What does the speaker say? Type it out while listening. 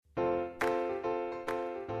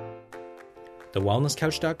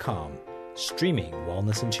thewellnesscouch.com, streaming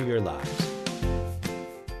wellness into your lives.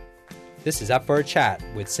 This is Up for a Chat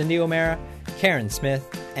with Cindy O'Meara, Karen Smith,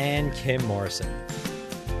 and Kim Morrison.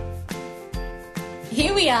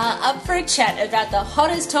 Here we are, up for a chat about the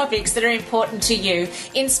hottest topics that are important to you,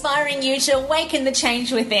 inspiring you to awaken the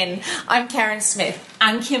change within. I'm Karen Smith.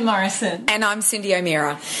 I'm Kim Morrison. And I'm Cindy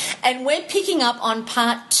O'Meara. And we're picking up on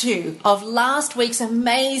part 2 of last week's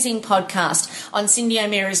amazing podcast on Cindy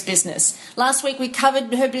O'Meara's business. Last week we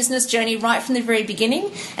covered her business journey right from the very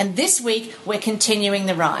beginning, and this week we're continuing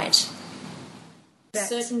the ride.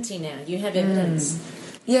 Certainty now. You have evidence.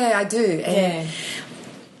 Yeah, I do. And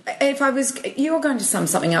you were going to sum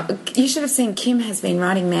something up. You should have seen Kim has been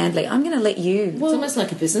writing madly. I'm going to let you. Well, it's almost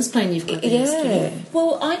like a business plan you've got.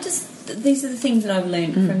 Well, these are the things that I've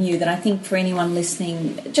learned from you that I think for anyone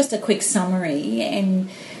listening, just a quick summary. And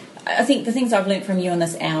I think the things I've learned from you in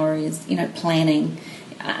this hour is, planning.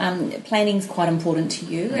 Planning's quite important to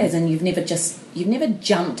you, as in you've never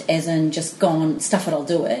jumped as in just gone, stuff it, I'll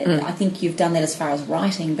do it. I think you've done that as far as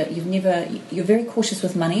writing, but you're very cautious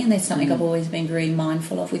with money, and that's something I've always been very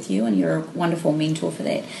mindful of with you, and you're a wonderful mentor for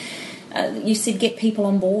that. You said get people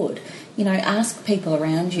on board, ask people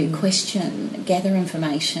around you, question, gather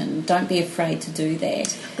information, don't be afraid to do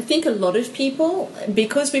that. I think a lot of people,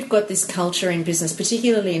 because we've got this culture in business,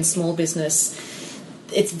 particularly in small business,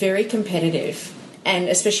 it's very competitive. And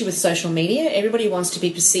especially with social media, everybody wants to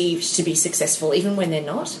be perceived to be successful, even when they're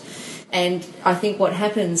not. And I think what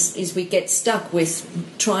happens is we get stuck with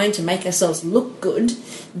trying to make ourselves look good,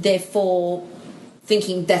 therefore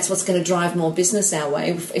thinking that's what's going to drive more business our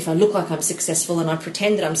way. If I look like I'm successful and I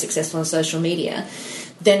pretend that I'm successful on social media,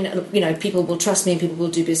 then, people will trust me and people will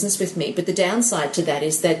do business with me. But the downside to that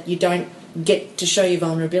is that you don't get to show your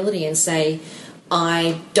vulnerability and say,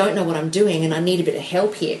 I don't know what I'm doing and I need a bit of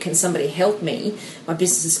help here. Can somebody help me? My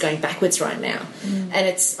business is going backwards right now. And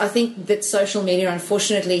I think that social media,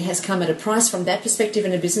 unfortunately, has come at a price from that perspective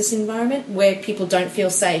in a business environment where people don't feel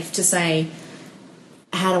safe to say,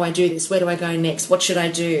 how do I do this? Where do I go next? What should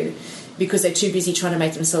I do? Because they're too busy trying to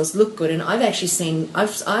make themselves look good. And I've actually seen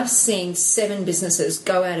 7 businesses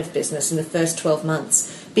go out of business in the first 12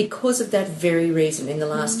 months because of that very reason in the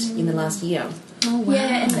last year. Oh, wow.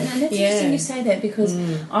 Yeah, and that's interesting you say that, because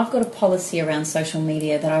I've got a policy around social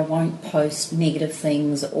media that I won't post negative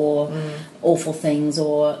things or awful things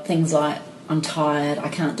or things like, I'm tired, I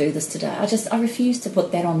can't do this today. I refuse to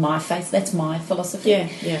put that on my face. That's my philosophy.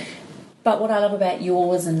 Yeah. But what I love about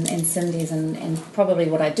yours and Cindy's and probably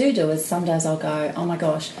what I do is some days I'll go, oh my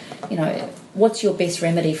gosh, what's your best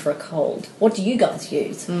remedy for a cold? What do you guys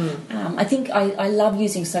use? I think I love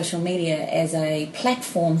using social media as a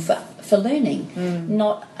platform for learning,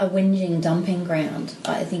 not a whinging dumping ground.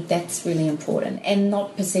 I think that's really important, and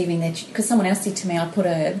not perceiving that, because someone else said to me, I put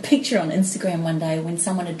a picture on Instagram one day when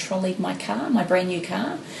someone had trolleyed my car, my brand new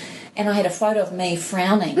car, and I had a photo of me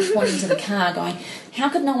frowning, pointing to the car, going, how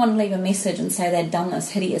could no one leave a message and say they'd done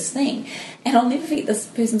this hideous thing? And I'll never forget this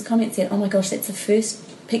person's comment said, oh my gosh, that's the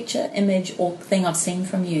first picture, image or thing I've seen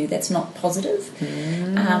from you that's not positive.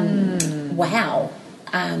 Wow.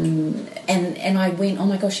 And I went, oh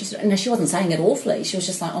my gosh, she wasn't saying it awfully. She was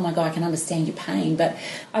just like, oh my God, I can understand your pain. But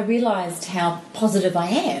I realised how positive I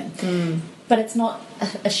am. But it's not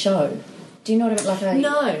a show. Do you know what I mean?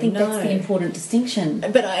 I think that's the important distinction.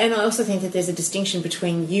 But I also think that there's a distinction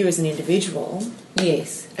between you as an individual,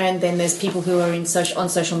 yes, and then there's people who are on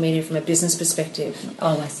social media from a business perspective.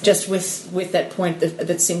 Oh, I see. Just with that point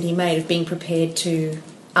that Cindy made of being prepared to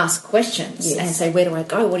ask questions and say, where do I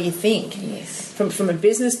go? What do you think? Yes. From a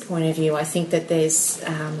business point of view, I think that there's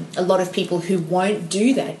a lot of people who won't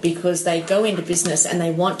do that because they go into business and they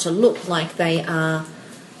want to look like they are.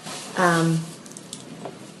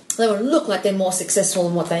 They want to look like they're more successful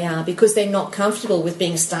than what they are because they're not comfortable with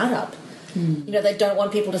being a startup. They don't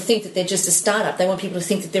want people to think that they're just a startup. They want people to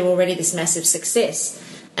think that they're already this massive success,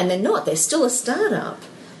 and they're not. They're still a startup.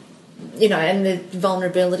 And the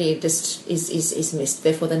vulnerability just is missed.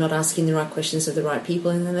 Therefore, they're not asking the right questions of the right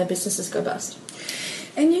people, and then their businesses go bust.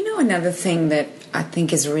 And another thing that I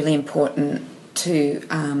think is really important to,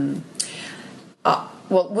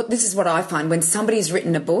 this is what I find when somebody's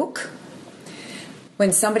written a book.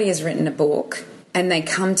 When somebody has written a book and they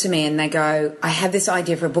come to me and they go, I have this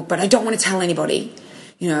idea for a book, but I don't want to tell anybody.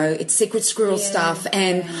 It's secret squirrel stuff,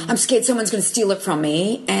 and I'm scared someone's going to steal it from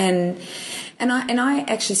me. And I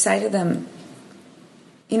actually say to them,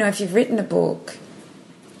 if you've written a book,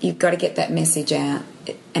 you've got to get that message out.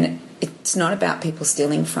 And it's not about people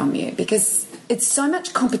stealing from you, because it's so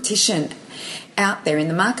much competition out there in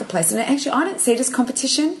the marketplace, and actually I don't see it as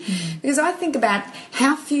competition, because I think about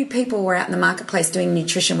how few people were out in the marketplace doing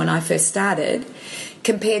nutrition when I first started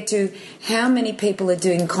compared to how many people are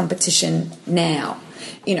doing competition now.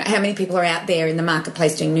 You know, how many people are out there in the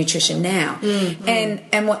marketplace doing nutrition now.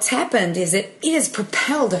 And what's happened is that it has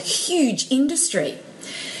propelled a huge industry.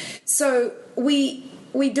 So we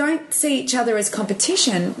don't see each other as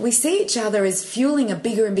competition. We see each other as fueling a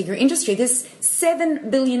bigger and bigger industry. There's 7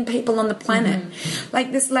 billion people on the planet.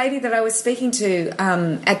 Like this lady that I was speaking to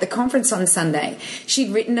at the conference on Sunday,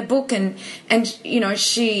 she'd written a book, and you know,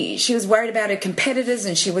 she was worried about her competitors,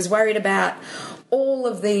 and she was worried about all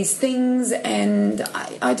of these things. And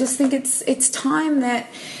I just think it's time that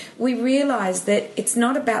we realise that it's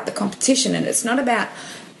not about the competition, and it's not about,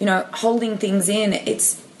 you know, holding things in.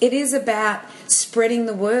 It is about spreading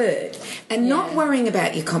the word and not worrying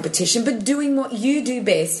about your competition, but doing what you do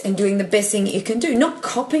best and doing the best thing you can do. Not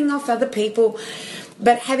copying off other people,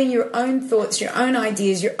 but having your own thoughts, your own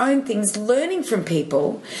ideas, your own things, learning from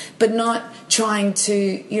people, but not trying to,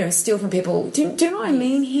 you know, steal from people. Do you know what I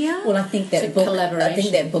mean here? Well, I think that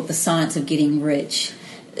book, The Science of Getting Rich,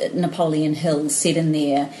 Napoleon Hill said in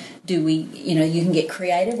there, you can get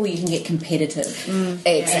creative or you can get competitive.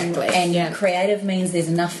 Exactly. And creative means there's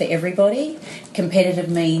enough for everybody. Competitive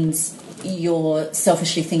means you're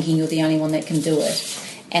selfishly thinking you're the only one that can do it.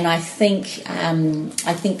 And I think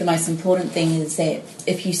the most important thing is that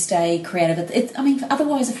if you stay creative,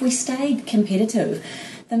 otherwise if we stayed competitive,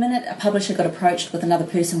 the minute a publisher got approached with another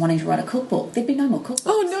person wanting to write a cookbook, there'd be no more cookbooks.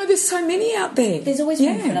 Oh no, there's so many out there. There's always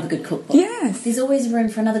room for another good cookbook. Yes. There's always room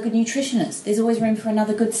for another good nutritionist. There's always room for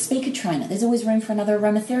another good speaker trainer. There's always room for another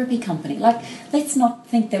aromatherapy company. Like, let's not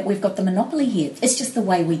think that we've got the monopoly here. It's just the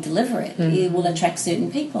way we deliver it. It will attract certain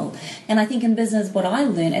people. And I think in business, what I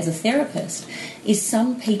learned as a therapist is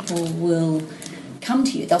some people will come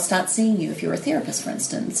to you. They'll start seeing you if you're a therapist, for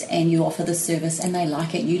instance, and you offer the service and they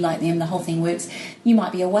like it, you like them, the whole thing works. You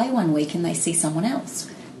might be away one week and they see someone else.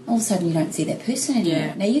 All of a sudden you don't see that person anymore.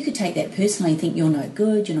 Yeah. Now you could take that personally and think you're no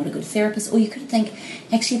good, you're not a good therapist, or you could think,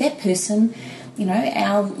 actually that person, you know,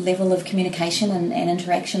 our level of communication and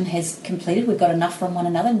interaction has completed, we've got enough from one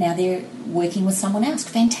another, now they're working with someone else.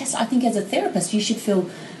 Fantastic. I think as a therapist you should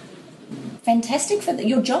feel fantastic.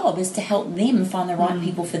 Your job is to help them find the right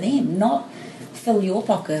people for them, not fill your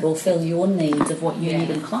pocket or fill your needs of what you need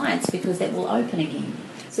in clients, because that will open again.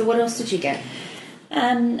 So what else did you get?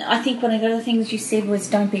 I think one of the other things you said was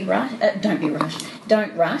don't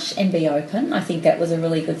rush and be open. I think that was a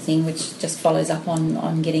really good thing, which just follows up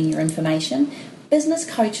on getting your information. Business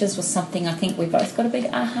coaches was something I think we both got a big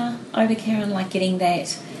aha over, Karen, like getting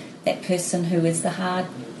that person who is the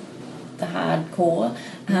hardcore,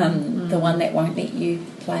 the one that won't let you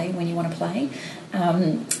play when you want to play.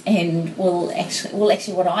 And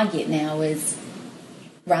actually what I get now is,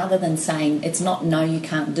 rather than saying it's not no, you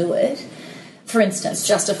can't do it, for instance,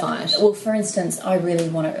 justify it. Well, for instance, I really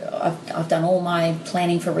want to, I've done all my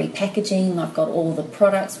planning for repackaging, I've got all the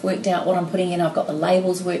products worked out, what I'm putting in, I've got the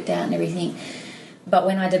labels worked out and everything. But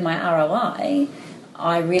when I did my ROI,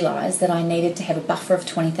 I realised that I needed to have a buffer of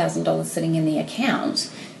 $20,000 sitting in the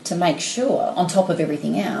account to make sure, on top of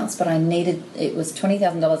everything else, but it was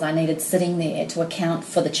 $20,000 I needed sitting there to account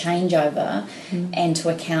for the changeover and to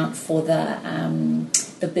account for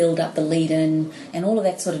the build-up, the lead-in, and all of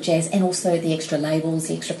that sort of jazz, and also the extra labels,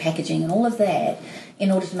 the extra packaging, and all of that, in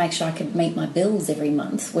order to make sure I could meet my bills every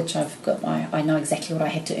month, which I've got. I know exactly what I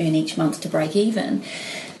had to earn each month to break even,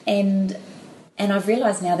 and I've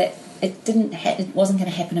realised now that it wasn't going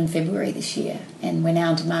to happen in February this year, and we're now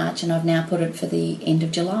into March, and I've now put it for the end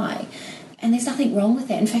of July, and there's nothing wrong with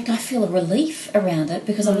that. In fact, I feel a relief around it,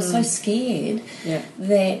 because I was so scared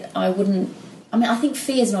that I wouldn't. I mean, I think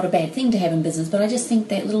fear is not a bad thing to have in business, but I just think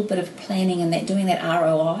that little bit of planning and that doing that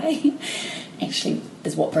ROI actually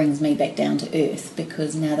is what brings me back down to earth,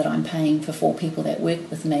 because now that I'm paying for 4 people that work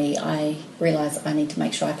with me, I realise I need to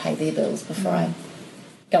make sure I pay their bills before I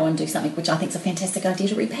go and do something, which I think is a fantastic idea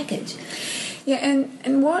to repackage. Yeah,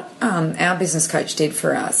 and what our business coach did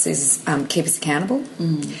for us is keep us accountable,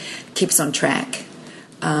 keep us on track.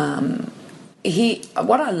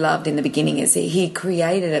 What I loved in the beginning is he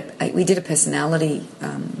created we did a personality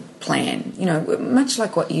plan, you know, much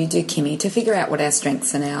like what you do, Kimmy, to figure out what our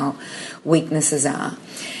strengths and our weaknesses are.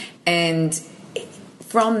 And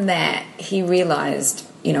from that, he realised,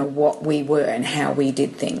 you know, what we were and how we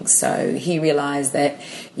did things. So he realised that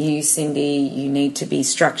you, Cindy, you need to be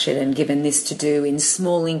structured and given this to do in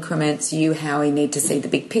small increments. You, Howie, need to see the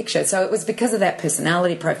big picture. So it was because of that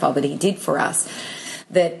personality profile that he did for us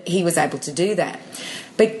that he was able to do that.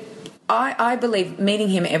 But I believe meeting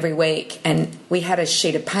him every week, and we had a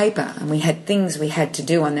sheet of paper and we had things we had to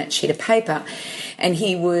do on that sheet of paper, and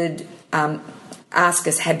he would ask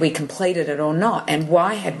us had we completed it or not, and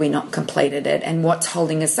why had we not completed it, and what's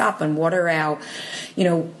holding us up, and what are our,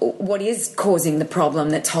 what is causing the problem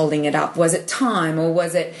that's holding it up. Was it time, or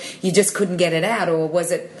was it you just couldn't get it out, or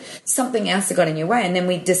was it something else that got in your way? And then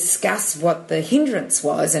we discuss what the hindrance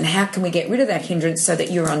was and how can we get rid of that hindrance so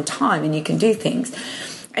that you're on time and you can do things.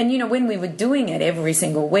 And when we were doing it every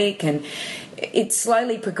single week, and it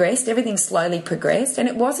slowly progressed, everything slowly progressed, and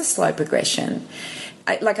it was a slow progression.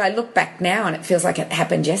 I look back now and it feels like it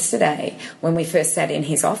happened yesterday when we first sat in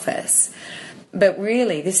his office. But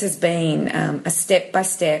really, this has been a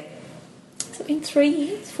step-by-step. Has it been 3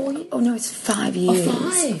 years, 4 years? Oh, no, it's 5 years.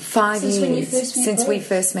 Oh, 5 Since years. when you first met Since Bruce. we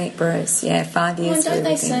first met Bruce. Yeah, 5 years. And don't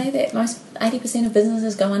they say that most 80% of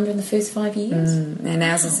businesses go under in the first 5 years? And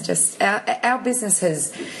ours is just... Our business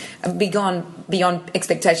has gone beyond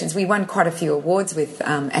expectations. We won quite a few awards with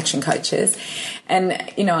Action Coaches. And,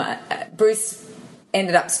 Bruce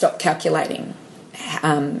ended up stopped calculating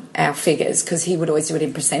our figures because he would always do it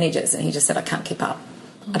in percentages, and he just said, I can't keep up.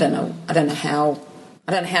 I don't know how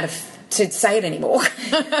to say it anymore.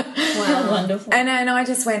 Wow, wonderful. And I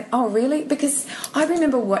just went, oh, really? Because I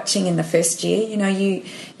remember watching in the first year,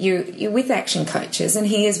 you're with Action Coaches, and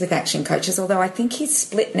he is with Action Coaches, although I think he's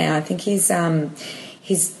split now. I think his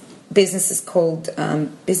business is called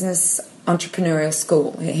Business Entrepreneurial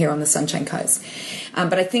School here on the Sunshine Coast.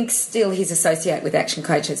 But I think still he's associated with Action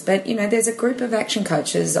Coaches. But, there's a group of Action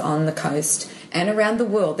Coaches on the coast and around the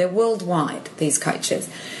world. They're worldwide, these coaches.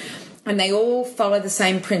 And they all follow the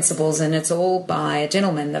same principles, and it's all by a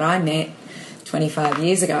gentleman that I met 25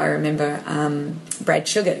 years ago. I remember Brad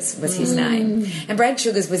Sugars was his name. And Brad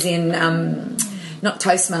Sugars was in... not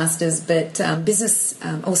Toastmasters, but business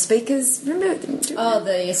or speakers. Remember?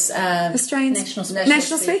 The Australian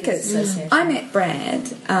National Speakers. I met Brad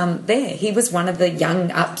there. He was one of the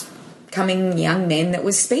upcoming young men that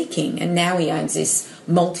was speaking, and now he owns this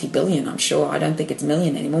multi-billion, I'm sure, I don't think it's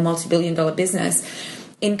million anymore, multi-billion-dollar business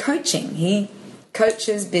in coaching. He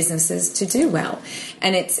coaches businesses to do well,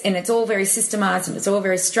 and it's all very systemized, and it's all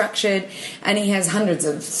very structured, and he has hundreds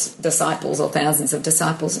of disciples or thousands of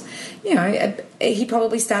disciples. He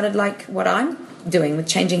probably started like what I'm doing with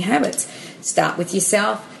Changing Habits. Start with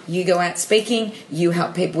yourself, you go out speaking, you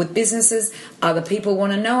help people with businesses, other people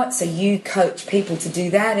want to know it, so you coach people to do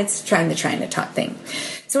that. It's train the trainer type thing.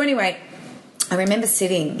 So anyway, I remember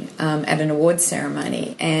sitting at an awards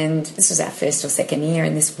ceremony, and this was our first or second year,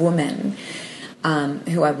 and this woman,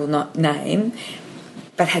 who I will not name,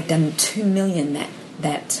 but had done 2 million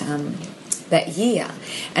that year,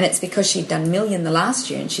 and it's because she'd done $1 million the last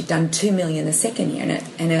year, and she'd done 2 million the second year,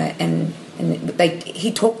 and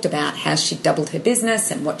he talked about how she doubled her business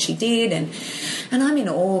and what she did, and I'm in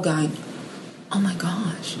awe, going, oh my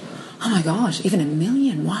gosh, even $1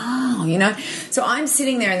 million, wow, So I'm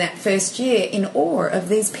sitting there in that first year in awe of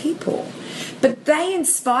these people, but they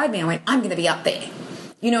inspired me. I went, I'm going to be up there.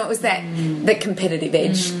 It was that competitive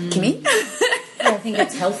edge, Kimmy. I think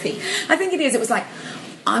it's healthy. I think it is. It was like,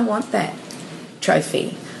 I want that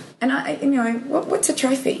trophy. And what's a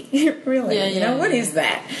trophy? Really? What is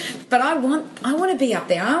that? But I want to be up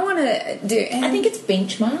there. I want to do. I think it's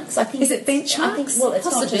benchmarks. Is it benchmarks? It's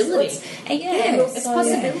possibility. It's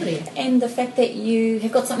possibility. And the fact that you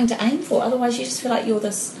have got something to aim for. Otherwise, you just feel like you're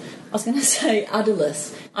this. I was going to say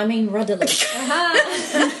udderless. I mean rudderless.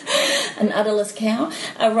 An udderless cow,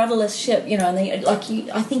 a rudderless ship.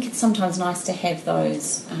 I think it's sometimes nice to have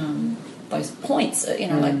those points.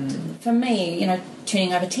 Like for me,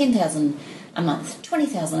 turning over 10,000 a month,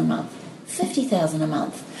 20,000 a month, 50,000 a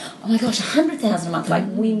month. Oh my gosh, 100,000 a month. Like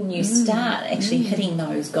when you start actually hitting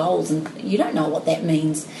those goals, and you don't know what that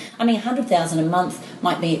means. I mean, 100,000 a month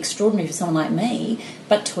might be extraordinary for someone like me,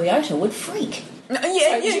 but Toyota would freak. Go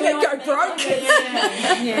broke.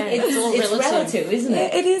 It's relative, isn't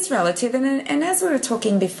it? It is relative, and as we were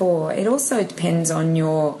talking before, it also depends on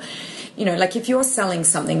your, like if you're selling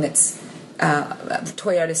something that's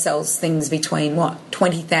Toyota sells things between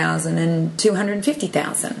 20,000 and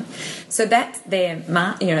 250,000. So that's their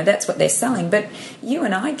that's what they're selling. But you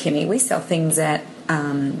and I, Kimmy, we sell things at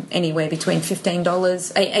anywhere between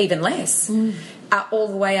 $15, even less. All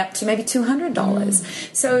the way up to maybe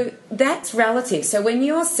 $200. So that's relative. So when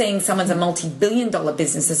you're seeing someone's a multi-billion-dollar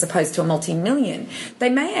business as opposed to a multi-million, they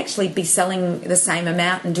may actually be selling the same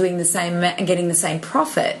amount and doing the same amount and getting the same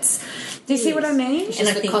profits. Do you see what I mean? It's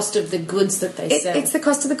just the cost of the goods that they sell. It's the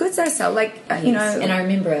cost of the goods they sell. And I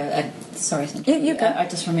remember, you go. I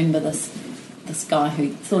just remember this guy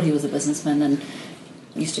who thought he was a businessman, and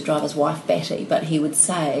used to drive his wife batty, but he would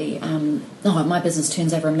say, "Oh, my business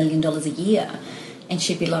turns over $1 million a year," and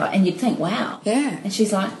she'd be like, and you'd think, "Wow, Yeah. and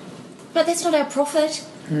she's like, "But that's not our profit."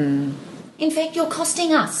 In fact, you're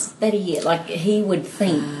costing us that a year. Like, he would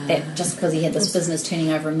think that just because he had this business turning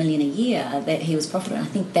over $1 million a year, that he was profitable. And I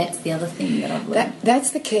think that's the other thing that I've learned. That's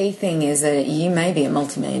the key thing, is that you may be a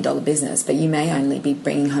multi-million-dollar business, but you may only be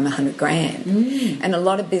bringing home $100,000. And a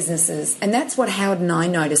lot of businesses, and that's what Howard and I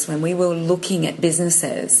noticed when we were looking at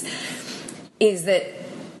businesses, is that,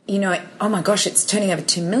 you know, oh my gosh, it's turning over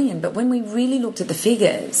 $2 million. But when we really looked at the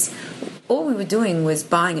figures, all we were doing was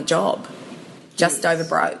buying a job, just over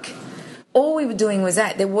broke. All we were doing was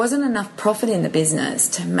that. There wasn't enough profit in the business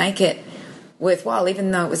to make it worthwhile,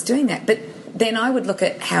 even though it was doing that. But then I would look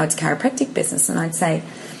at Howard's chiropractic business and I'd say,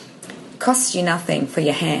 costs you nothing for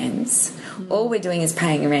your hands. All we're doing is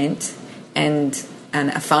paying rent and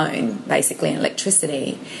a phone, basically, and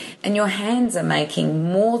electricity. And your hands are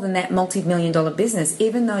making more than that multi-million-dollar business,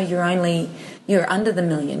 even though you're under the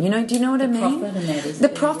million. You know, do you know what I mean? Profit in that is the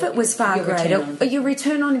profit was far your greater. return on- But your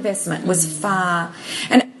return on investment was far.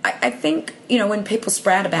 And I think, you know, when people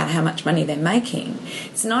sprout about how much money they're making,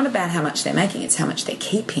 it's not about how much they're making, it's how much they're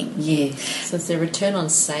keeping. Yes. So it's their return on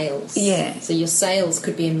sales. Yeah. So your sales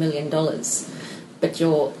could be $1 million, but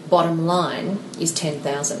your bottom line is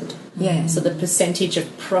 10,000. Yeah. So the percentage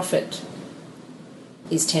of profit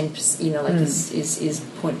is 10%. You know, like is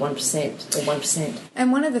 0.1% or 1%.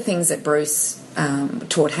 And one of the things that Bruce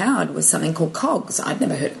taught Howard was something called COGS. I'd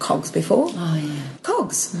never heard of COGS before. Oh, yeah.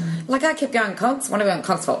 COGS. Like, I kept going, COGS? What are we going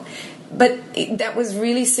COGS for? But that was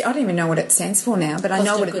really... I don't even know what it stands for now, but I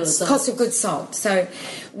know what it's... Cost of goods sold. So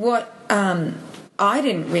what I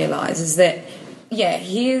didn't realise is that, yeah,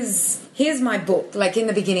 here's my book, like in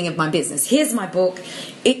the beginning of my business. Here's my book.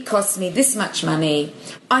 It costs me this much money.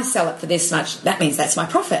 I sell it for this much. That means that's my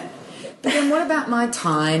profit. But then what about my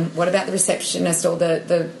time? What about the receptionist or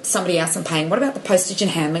the somebody else I'm paying? What about the postage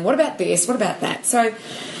and handling? What about this? What about that? So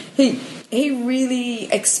he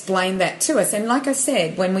really explained that to us. And like I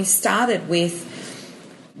said, when we started with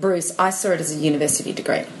Bruce, I saw it as a university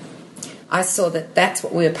degree. I saw that that's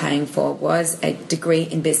what we were paying for, was a degree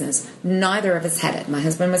in business. Neither of us had it. My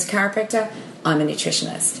husband was a chiropractor. I'm a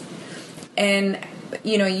nutritionist. And,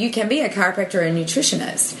 you know, you can be a chiropractor or a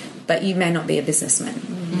nutritionist, but you may not be a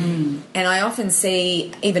businessman. And I often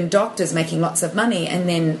see even doctors making lots of money and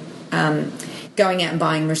then going out and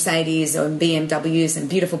buying Mercedes or BMWs and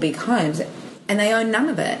beautiful big homes, and they own none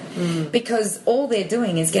of it because all they're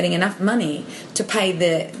doing is getting enough money to pay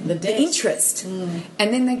the interest.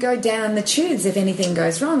 And then they go down the tubes if anything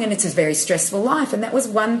goes wrong, and it's a very stressful life. And that was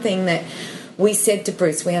one thing that we said to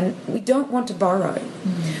Bruce, we don't want to borrow.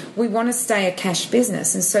 We want to stay a cash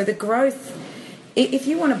business. And so the growth... If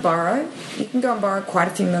you want to borrow, you can go and borrow quite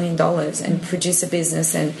a few $1 million and produce a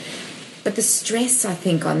business. But the stress, I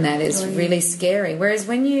think, on that is really scary. Whereas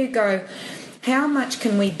when you go, how much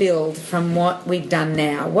can we build from what we've done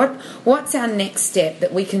now? What's our next step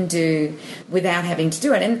that we can do without having to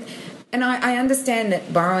do it? And I understand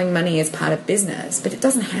that borrowing money is part of business, but it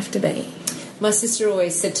doesn't have to be. My sister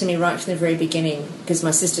always said to me right from the very beginning, because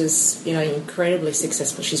my sister's, you know, incredibly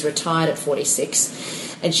successful. She's retired at 46.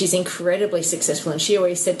 And she's incredibly successful. And she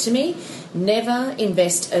always said to me, never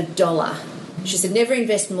invest $1. She said, never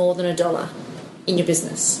invest more than $1 in your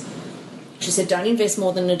business. She said, don't invest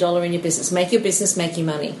more than $1 in your business. Make your business make you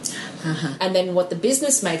money. And then what the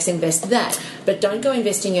business makes, invest that. But don't go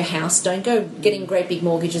invest in your house. Don't go getting great big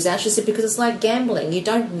mortgages out. She said, because it's like gambling. You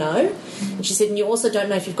don't know. And she said, and you also don't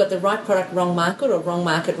know if you've got the right product, wrong market, or wrong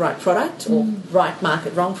market, right product, or right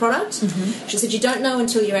market, wrong product. She said, you don't know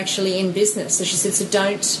until you're actually in business. So she said, so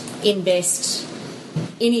don't invest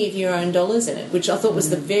any of your own dollars in it, which I thought was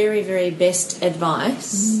the very, very best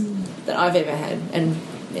advice that I've ever had. And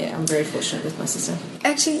yeah, I'm very fortunate with my sister.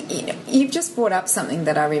 Actually, you've just brought up something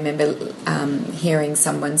that I remember hearing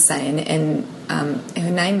someone say, and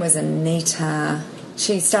her name was Anita.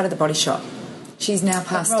 She started the Body Shop. She's now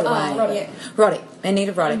passed away. Roddick.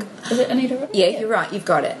 Anita Roddick. Is it Anita Roddick? Yeah, you're right. You've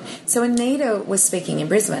got it. So Anita was speaking in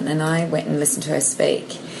Brisbane, and I went and listened to her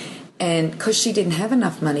speak. And because she didn't have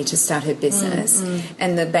enough money to start her business,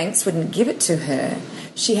 and the banks wouldn't give it to her,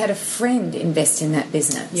 she had a friend invest in that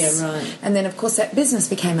business. Yeah, right. And then, of course, that business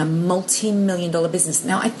became a multi-million-dollar business.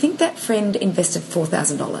 Now, I think that friend invested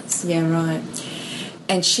 $4,000. Yeah, right.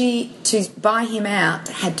 And she, to buy him out,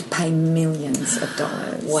 had to pay millions of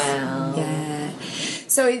dollars. Wow. Yeah.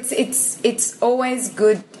 So it's always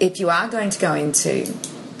good if you are going to go into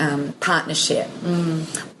partnership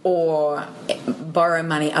or borrow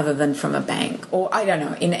money other than from a bank, or I don't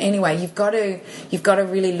know, in any way, you've got to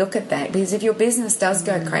really look at that, because if your business does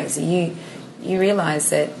go crazy, you realise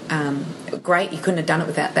that, great, you couldn't have done it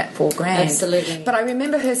without that $4,000. Absolutely. But I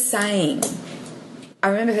remember her saying,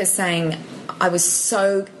 I was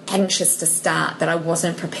so anxious to start that I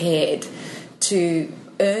wasn't prepared to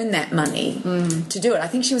earn that money to do it. I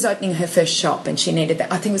think she was opening her first shop and she needed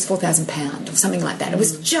that. I think it was £4,000 or something like that. It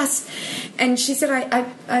was just, and she said,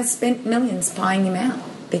 I spent millions buying him out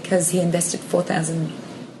because he invested $4,000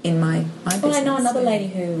 in my business. Well, I know another lady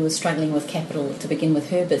who was struggling with capital to begin with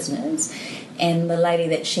her business, and the lady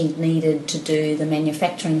that she needed to do the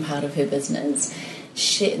manufacturing part of her business,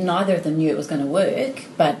 neither of them knew it was going to work,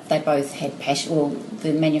 but they both had passion. Well,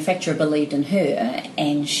 the manufacturer believed in her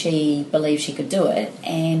and she believed she could do it,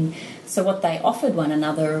 and so what they offered one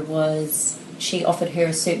another was she offered her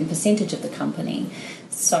a certain percentage of the company.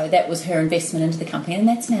 So that was her investment into the company, and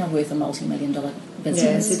that's now worth a multi-million-dollar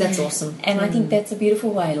business. Yeah, see, that's awesome. And I think that's a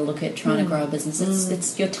beautiful way to look at trying to grow a business.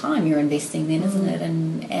 It's your time you're investing then, isn't it?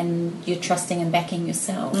 And you're trusting and backing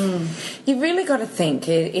yourself. You really got to think.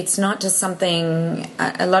 It's not just something...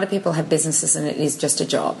 A lot of people have businesses and it is just a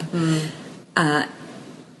job.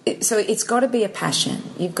 So it's got to be a passion.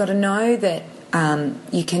 You've got to know that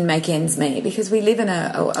you can make ends meet, because we live in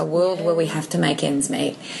a world where we have to make ends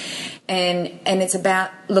meet. And it's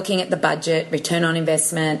about looking at the budget, return on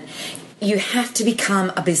investment. You have to become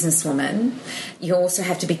a businesswoman. You also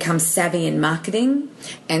have to become savvy in marketing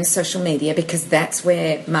and social media, because that's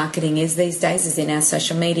where marketing is these days, is in our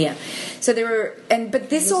social media. So there are, but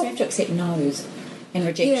this You all have to accept no's and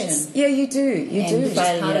rejection. Yes, yeah, you do. You do. It's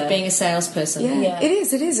part of being a salesperson. Yeah, it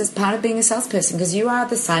is. It is. It's part of being a salesperson, because you are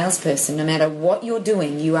the salesperson. No matter what you're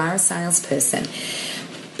doing, you are a salesperson.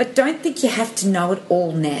 But don't think you have to know it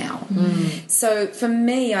all now. So for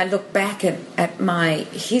me, I look back at my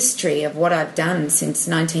history of what I've done since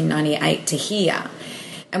 1998 to here,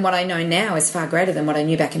 and what I know now is far greater than what I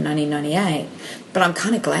knew back in 1998. But I'm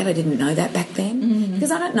kind of glad I didn't know that back then, because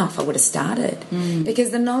I don't know if I would have started. Because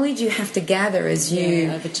the knowledge you have to gather as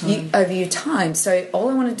over your time. So all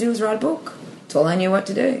I wanted to do was write a book. That's all I knew what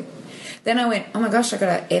to do. Then I went, oh my gosh, I got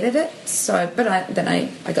to edit it. Then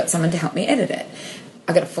I got someone to help me edit it.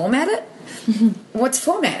 I got to format it. What's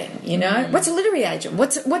formatting? What's a literary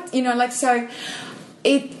agent? So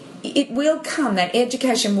it will come. That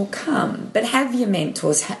education will come. But have your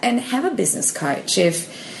mentors and have a business coach. If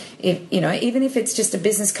even if it's just a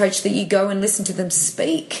business coach that you go and listen to them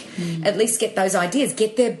speak, at least get those ideas.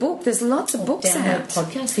 Get their book. There's lots of books out.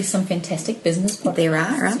 Podcasts. There's some fantastic business podcasts. There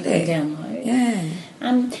are, aren't there? You can download. Yeah.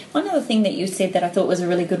 One other thing that you said that I thought was a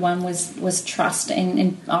really good one was trust,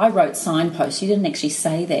 and I wrote signposts. You didn't actually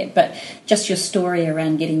say that, but just your story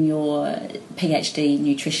around getting your PhD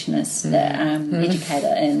nutritionist educator,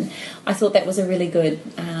 and I thought that was a really good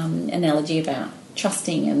analogy about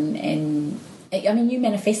trusting and I mean, you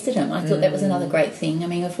manifested him. I thought that was another great thing. I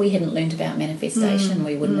mean, if we hadn't learned about manifestation,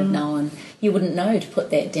 we wouldn't have known. You wouldn't know to put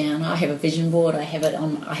that down. I have a vision board. I have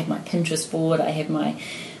my Pinterest board. I have my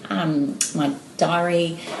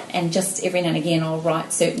diary, and just every now and again I'll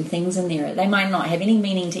write certain things in there. They might not have any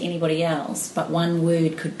meaning to anybody else, but one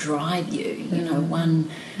word could drive you. One.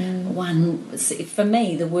 For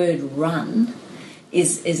me, the word run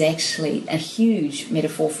is actually a huge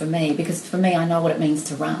metaphor for me, because for me, I know what it means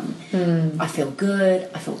to run. I feel good,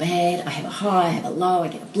 I feel bad, I have a high, I have a low, I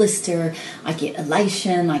get a blister, I get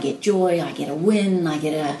elation, I get joy, I get a win, I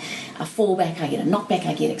get a fallback, I get a knockback,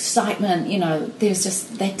 I get excitement. There's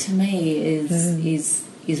just, that to me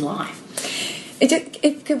is life.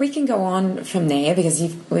 We can go on from there, because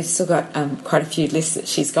we've still got quite a few lists that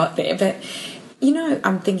she's got there, but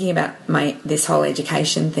I'm thinking about this whole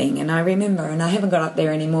education thing, and I remember, and I haven't got up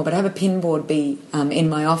there anymore, but I have a pin board in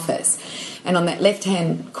my office, and on that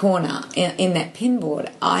left-hand corner in that pin board,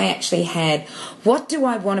 I actually had, what do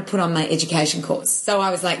I want to put on my education course? So I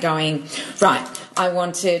was like going, right, I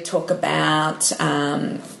want to talk about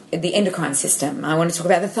the endocrine system. I want to talk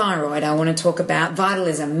about the thyroid. I want to talk about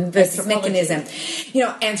vitalism versus mechanism,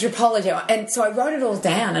 anthropology. And so I wrote it all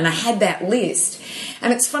down, and I had that list.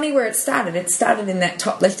 And it's funny where it started. It started in that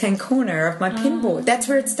top left-hand corner of my pin board. That's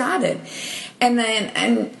where it started.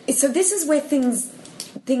 And so this is where things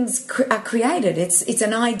are created. It's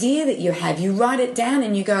an idea that you have. You write it down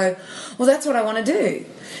and you go, well, that's what I want to do.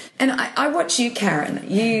 And I watch you, Karen.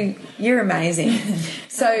 You're amazing.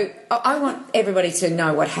 So I want everybody to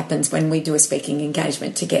know what happens when we do a speaking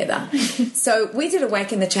engagement together. So we did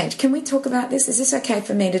Awaken the Change. Can we talk about this? Is this okay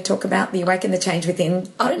for me to talk about the Awaken the Change within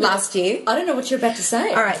last year? I don't know what you're about to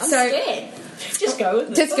say. All right, I'm scared. Just go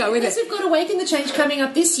with it. Just go with it. Because we've got Awaken the Change coming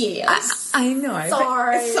up this year. I know.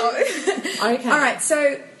 Sorry. Okay. All right,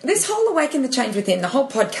 so this whole Awaken the Change Within, the whole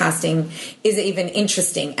podcasting is even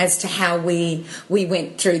interesting as to how we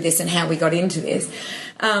went through this and how we got into this.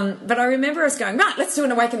 But I remember us going, right, let's do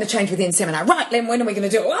an Awaken the Change Within seminar. Right, Len, when are we going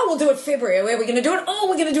to do it? Oh, we'll do it February. Where are we going to do it? Oh,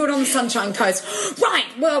 we're going to do it on the Sunshine Coast. Right,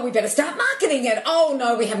 well, we better start marketing it. Oh,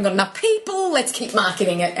 no, we haven't got enough people. Let's keep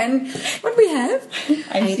marketing it. And what did we have?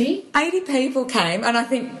 80? 80 people came, and I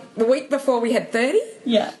think the week before we had 30.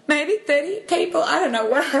 Yeah. Maybe 30 people. I don't know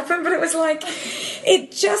what happened, but it was like,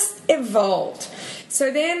 it just evolved.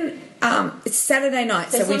 So then it's Saturday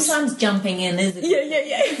night. So sometimes jumping in is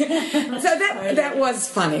Yeah. So that was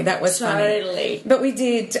funny. That was Totally. funny. But we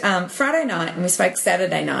did Friday night and we spoke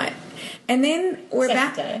Saturday night. And then we're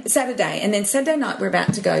Saturday. And then Saturday night we're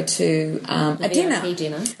about to go to a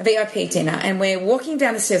VIP dinner. And we're walking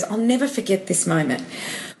down the stairs. I'll never forget this moment.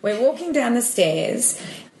 We're walking down the stairs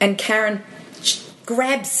and Karen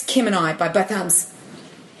grabs Kim and I by both arms.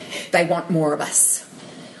 They want more of us.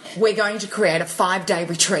 We're going to create a 5-day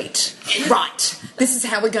retreat. Right. This is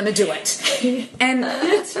how we're going to do it. And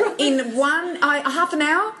in half an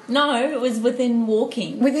hour? No, it was within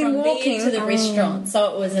walking. From there to the restaurant.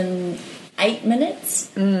 So it was in 8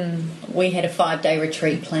 minutes. We had a 5-day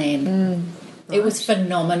retreat planned. Right. It was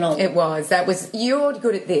phenomenal. It was. You're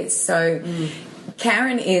good at this. So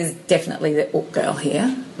Karen is definitely the up girl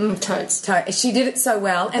here. Totes. She did it so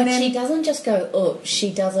well. But then she doesn't just go up.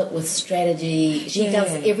 She does it with strategy. She does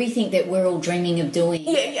everything that we're all dreaming of doing.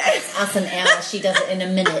 Us an hour. She does it in a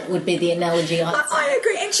minute would be the analogy I'd say. I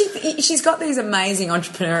agree. And she's got these amazing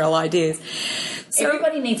entrepreneurial ideas. So,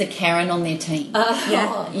 everybody needs a Karen on their team.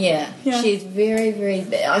 Yeah. She's very, very...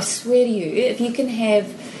 I swear to you, if you can have...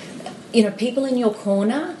 people in your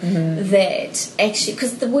corner that actually...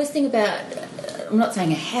 Because the worst thing about... I'm not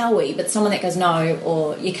saying a Howie, but someone that goes no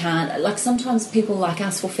or you can't. Like sometimes people like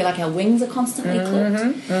us will feel like our wings are constantly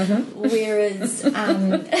clipped.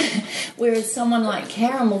 Whereas someone like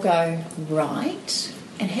Karen will go, right,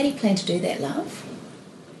 and how do you plan to do that, love?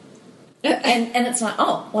 and it's like,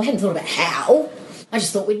 oh, well, I hadn't thought about how. I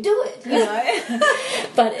just thought we'd do it,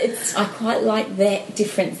 But I quite like that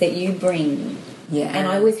difference that you bring. Yeah. And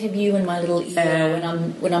I always have you in my little ear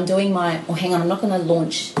when I'm doing my... Oh, hang on, I'm not going to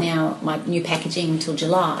launch now my new packaging until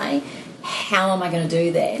July. How am I going to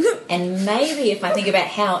do that? And maybe if I think about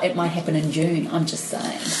how, it might happen in June. I'm just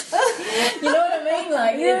saying. You know what I mean?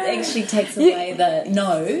 Like, it actually takes away the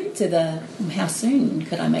no to the how soon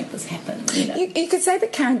could I make this happen? You could say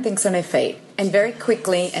that Karen thinks on her feet and very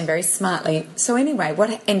quickly and very smartly. So anyway,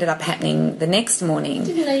 what ended up happening the next morning...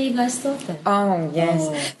 Didn't know you guys thought that. Oh, yes.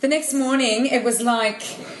 Oh. The next morning, it was like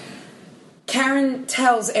Karen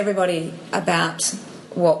tells everybody about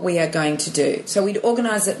what we are going to do. So we'd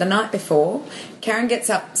organised it the night before. Karen gets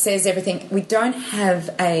up, says everything. We don't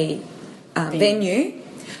have a venue,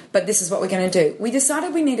 but this is what we're going to do. We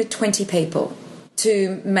decided we needed 20 people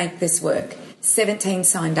to make this work. 17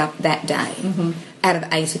 signed up that day out of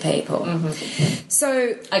 80 people.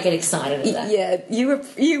 So I get excited at that. Yeah,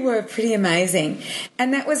 you were pretty amazing.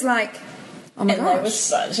 And that was like, oh my gosh. They were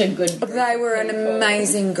such a good group. They were an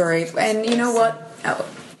amazing group. And you know what?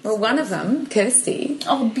 Well, one of them, Kirsty.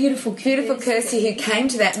 Oh, beautiful Kirsty, who came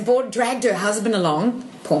to that and dragged her husband along.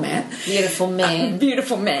 Poor man. Beautiful man.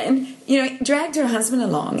 Beautiful man. Dragged her husband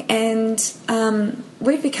along, and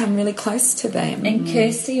we've become really close to them. And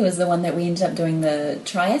Kirsty was the one that we ended up doing the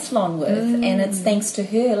triathlon with, and it's thanks to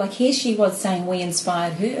her. Like, here she was saying we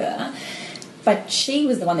inspired her, but she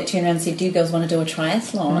was the one that turned around and said, do you girls want to do a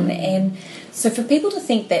triathlon? And so for people to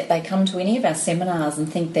think that they come to any of our seminars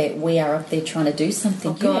and think that we are up there trying to do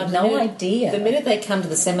something, you have no idea. The minute they come to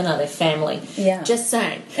the seminar, they're family. Yeah. Just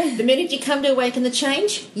saying. The minute you come to Awaken the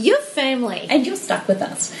Change, you're family. And you're stuck with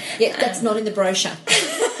us. Yeah, that's not in the brochure.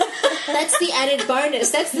 That's the added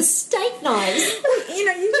bonus. That's the steak knives.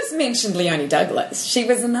 You just mentioned Leonie Douglas. She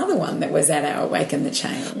was another one that was at our Awaken the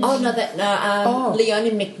Change. Oh, no,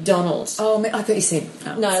 Leonie McDonald. Oh, I thought you said...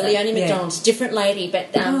 Leonie McDonald. Different lady, but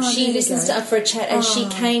she listens to Up for a Chat, and she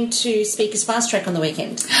came to Speakers Fast Track on the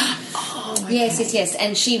weekend. Oh, okay. Yes.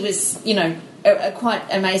 And she was, quite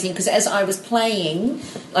amazing, because as I was playing,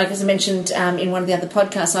 like as I mentioned in one of the other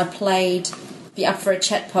podcasts, I played the Up for a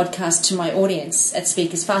Chat podcast to my audience at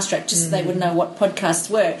Speakers Fast Track, just so they would know what podcasts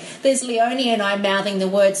were. There's Leonie and I mouthing the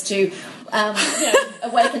words to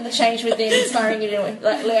Awaken the Change Within, inspiring you to...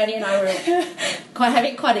 Like, Leonie and I were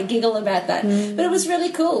having quite a giggle about that. But it was really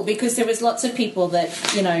cool, because there was lots of people that,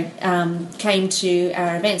 came to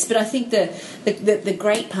our events. But I think the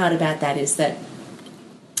great part about that is that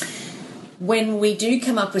when we do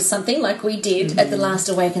come up with something, like we did at the last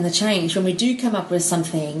Awaken the Change, when we do come up with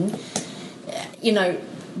something...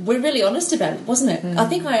 we're really honest about it, wasn't it? I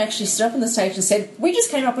think I actually stood up on the stage and said, we just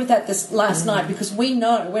came up with that this last night because we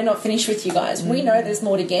know we're not finished with you guys. We know there's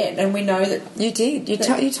more to get, and we know that... You did. You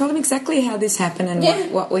told them exactly how this happened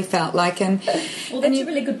and what we felt like. And well, that's a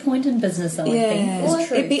really good point in business, though, I think.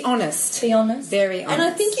 Well, be honest. Be honest. Very honest. And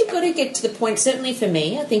I think you've got to get to the point, certainly for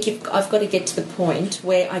me, I think I've got to get to the point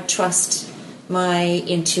where I trust my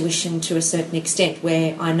intuition to a certain extent,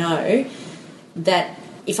 where I know that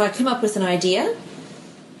if I come up with an idea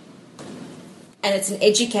and it's an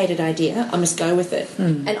educated idea, I must go with it.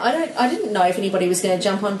 And I didn't know if anybody was going to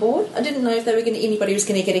jump on board. I didn't know if anybody was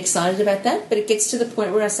going to get excited about that. But it gets to the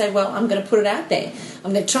point where I say, well, I'm going to put it out there.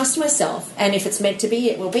 I'm going to trust myself. And if it's meant to be,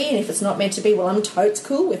 it will be. And if it's not meant to be, well, I'm totes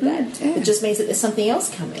cool with that. It just means that there's something else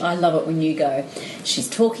coming. I love it when you go, she's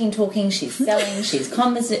talking, she's selling, she's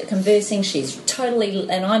conversing, she's totally,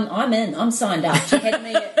 and I'm in, I'm signed up. She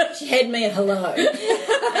had me at hello.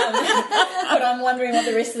 But I'm wondering what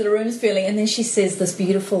the rest of the room's feeling. And then she says this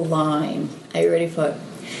beautiful line. Are you ready for it?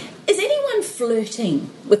 Is anyone flirting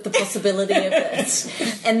with the possibility of this?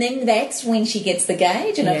 And then that's when she gets the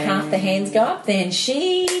gauge, and if half the hands go up, then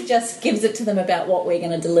she just gives it to them about what we're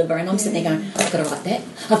going to deliver. And I'm sitting there going, I've got to write that,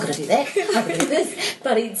 I've got to do that, I've got to do this.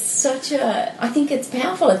 But it's such I think it's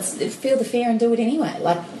powerful. It's feel the fear and do it anyway.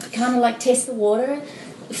 Like, kind of like test the water,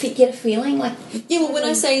 get a feeling like... Yeah, well, when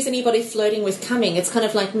I say is anybody flirting with coming, it's kind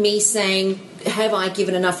of like me saying, have I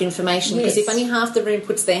given enough information? Because if only half the room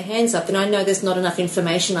puts their hands up, then I know there's not enough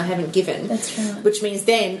information I haven't given. That's right. Which means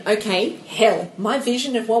then, okay, hell, my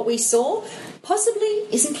vision of what we saw possibly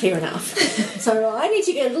isn't clear enough. So I need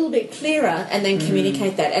to get a little bit clearer and then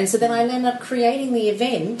communicate that. And so then I end up creating the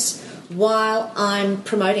event while I'm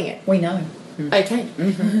promoting it. We know. Okay.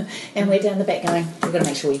 And we're down the back going, we've got to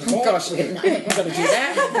make sure we do that. Oh gosh, we've got to do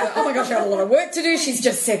that. Oh my gosh, I've got a lot of work to do. She's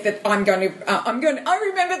just said that I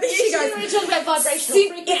remember this. She goes, we're talking about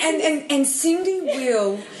vibrational frequency. And Cindy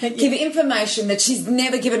will give information that she's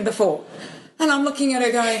never given before. And I'm looking at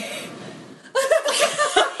her going...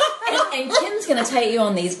 and Kim's going to take you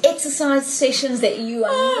on these exercise sessions that you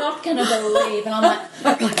are not going to believe. And I'm like,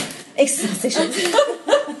 oh God, exercise sessions.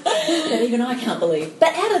 That even I can't believe.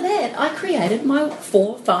 But out of that, I created my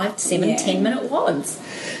 4, 5, 7, 10-minute WODs,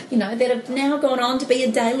 that have now gone on to be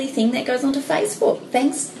a daily thing that goes onto Facebook.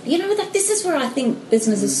 Thanks. This is where I think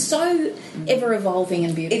business is so ever-evolving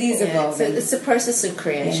and beautiful. It is evolving. It's a process of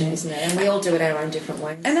creation, isn't it? And we all do it our own different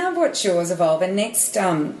ways. And I've watched yours evolve. And next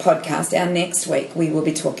podcast, our next week, we will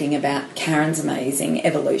be talking about Karen's amazing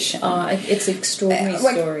evolution. Oh, it's an extraordinary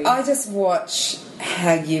story. I just watch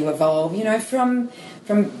how you evolve,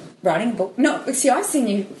 from writing a book. No, see, I've seen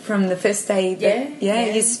you from the first day that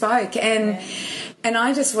you spoke, and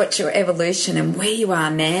I just watch your evolution and where you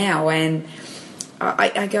are now, and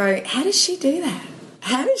I go, how does she do that?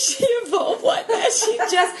 How does she evolve like that? She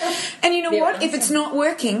just... And you know what? Awesome. If it's not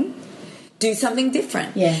working... do something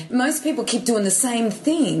different. Yeah. Most people keep doing the same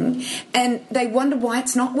thing and they wonder why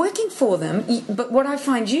it's not working for them. But what I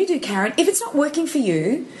find you do, Karen, if it's not working for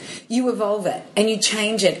you, you evolve it and you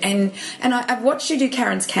change it. And I've watched you do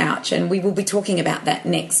Karen's Couch, and we will be talking about that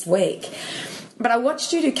next week. But I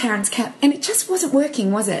watched you do Karen's Couch and it just wasn't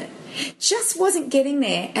working, was it? Just wasn't getting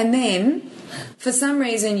there. And then for some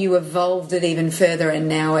reason you evolved it even further and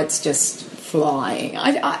now it's just... flying.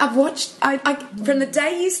 I've watched from the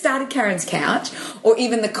day you started Karen's Couch, or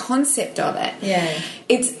even the concept of it. Yeah,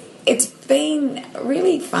 it's been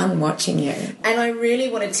really fun watching you. And I really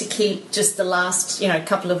wanted to keep just the last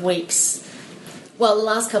couple of weeks. Well, the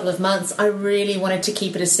last couple of months, I really wanted to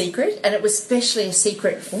keep it a secret, and it was especially a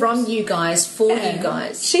secret from you guys for you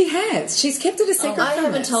guys. She has. She's kept it a secret. I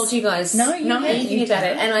haven't told you guys anything about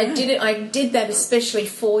it, and I did that especially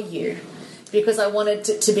for you. Because I wanted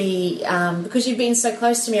to be, because you've been so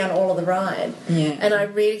close to me on all of the ride. Yeah. And I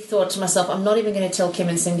really thought to myself, I'm not even going to tell Kim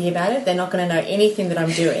and Cindy about it. They're not going to know anything that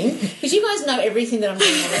I'm doing. Because you guys know everything that I'm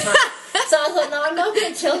doing all the time. So I thought, no, I'm not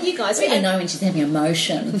going to tell you guys. We don't know when she's having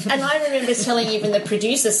emotion. And I remember telling even the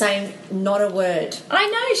producer saying, not a word. I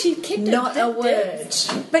know, she kept it. Not a word.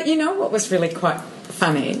 But you know what was really quite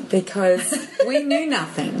funny? Because we knew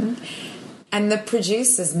nothing. And the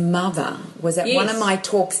producer's mother was at one of my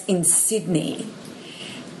talks in Sydney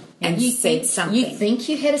and you said something. You think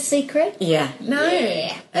you had a secret? Yeah. No.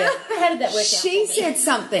 Yeah. How did that work out? She said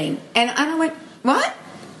something and I went, what?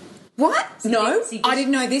 What? No, I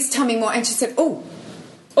didn't know this. Tell me more. And she said, oh,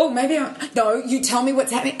 maybe no, you tell me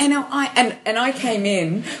what's happening. And I came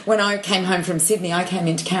in, when I came home from Sydney, I came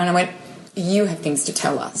into Karen and I went, you have things to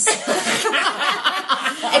tell us.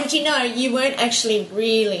 And you weren't actually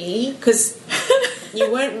really, because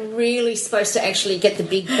you weren't really supposed to actually get the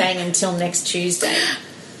big bang until next Tuesday.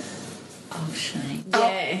 Oh, shame.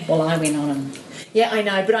 Yeah. Well, I went on and Yeah, I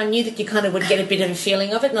know, but I knew that you kind of would get a bit of a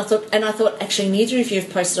feeling of it, and I thought, actually, neither of you have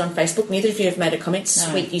posted on Facebook, neither of you have made a comment.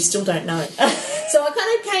 Sweet, you still don't know. So I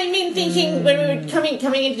kind of came in thinking when we were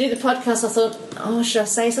coming in to do the podcast, I thought, oh, should I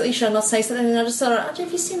say something? Should I not say something? And I just thought, oh,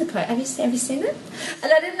 have you seen the post? Have you seen it?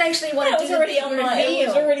 And I didn't actually want to do the big reveal. It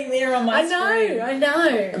was already there on my screen. I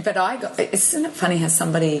know. But isn't it funny how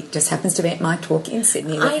somebody just happens to be at my talk in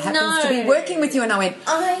Sydney that I happens to be know. working with you, and I went,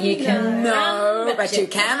 You can no, run, but you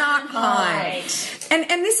cannot hide. And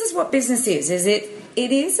this is what business is it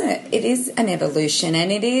is an evolution,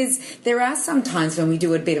 and there are some times when we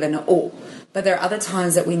do a bit of an but there are other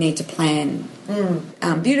times that we need to plan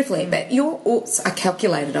beautifully. But your oughts are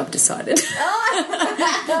calculated, I've decided.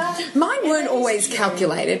 Mine weren't always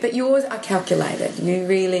calculated, but yours are calculated. You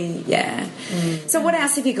really, yeah. So what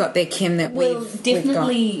else have you got there, Kim, that we've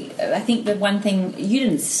definitely, I think the one thing, you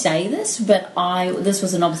didn't say this, but this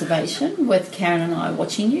was an observation with Karen and I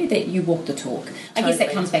watching you, that you walk the talk. I guess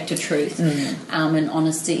that comes back to truth and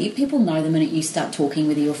honesty. People know the minute you start talking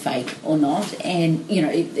whether you're fake or not, and, you know,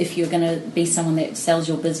 if you're going to be someone that sells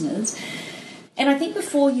your business. And I think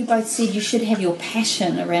before you both said you should have your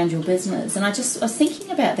passion around your business, and I was thinking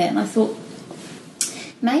about that, and I thought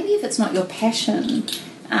maybe if it's not your passion,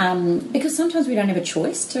 because sometimes we don't have a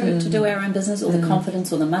choice to do our own business, or the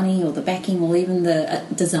confidence, or the money, or the backing, or even the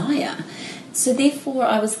desire. So therefore,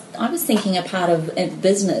 I was thinking a part of a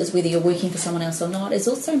business, whether you're working for someone else or not, is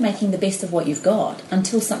also making the best of what you've got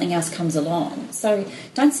until something else comes along. So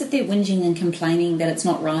don't sit there whinging and complaining that it's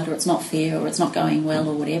not right, or it's not fair, or it's not going well,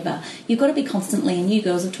 or whatever. You've got to be constantly, and you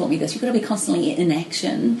girls have taught me this, you've got to be constantly in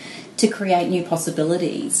action to create new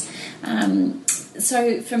possibilities.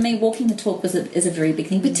 So for me, walking the talk is a very big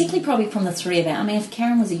thing, particularly probably from the three of us. I mean, if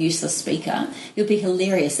Karen was a useless speaker, it would be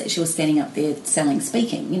hilarious that she was standing up there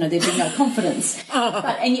speaking. You know, there'd be no confidence.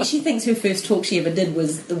 And yet she thinks her first talk she ever did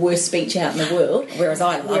was the worst speech out in the world. Whereas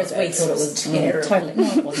we thought it was terrible. Totally.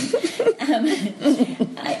 No, it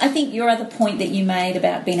wasn't. I think your other point that you made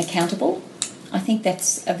about being accountable, I think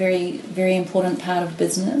that's a very, very important part of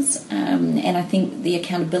business. And I think the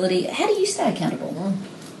accountability, how do you stay accountable,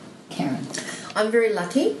 Karen? I'm very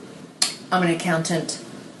lucky. I'm an accountant.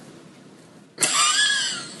 But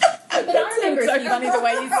I remember It's so funny the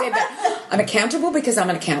way you said that. I'm accountable because I'm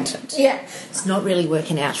an accountant. Yeah. It's not really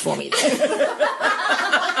working out for me. I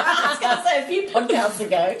was going to say a few podcasts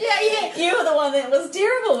ago. Yeah. You were the one that was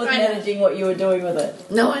terrible with managing what you were doing with it.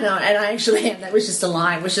 No, I know, and I actually am. That was just a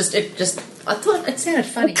lie. I thought it sounded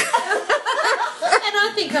funny. And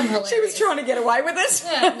I think I'm hilarious. She was trying to get away with it.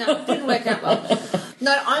 Yeah, no, it didn't work out well.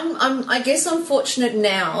 No, I guess I'm fortunate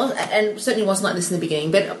now, and certainly wasn't like this in the beginning,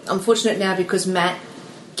 but I'm fortunate now because Matt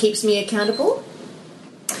keeps me accountable.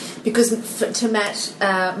 Because to Matt,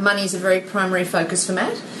 money is a very primary focus for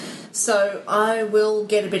Matt. So I will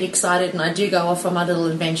get a bit excited, and I do go off on my little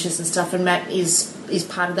adventures and stuff, and Matt is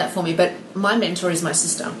part of that for me. But my mentor is my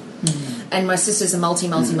sister, and my sister's a multi.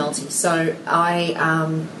 So I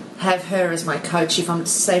have her as my coach. If I'm to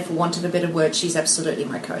say, for want of a better word, she's absolutely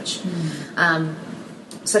my coach.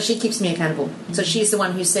 So she keeps me accountable. So she's the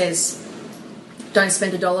one who says, don't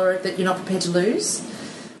spend $1 that you're not prepared to lose.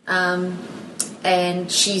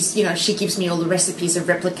 And she's, she gives me all the recipes of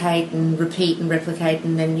replicate and repeat and replicate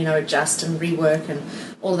and then, adjust and rework and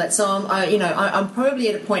all that. So I'm probably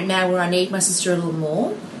at a point now where I need my sister a little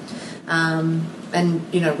more. And,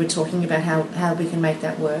 we're talking about how we can make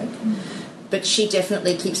that work. But she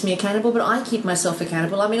definitely keeps me accountable, but I keep myself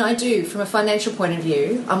accountable. I mean, I do. From a financial point of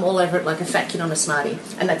view, I'm all over it like a fat kid on a Smartie.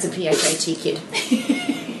 And that's a PHAT kid.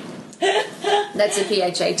 That's a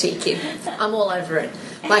PHAT kid. I'm all over it.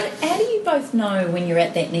 Like, how do you both know when you're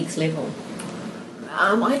at that next level?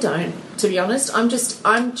 I don't, to be honest. I'm just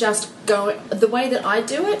going... The way that I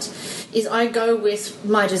do it is I go with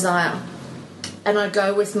my desire. And I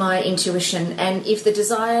go with my intuition, and if the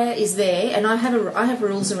desire is there, and I have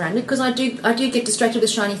rules around it, because I do get distracted with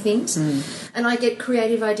shiny things, and I get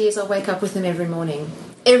creative ideas. I wake up with them every morning.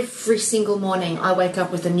 Every single morning, I wake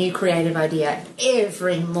up with a new creative idea.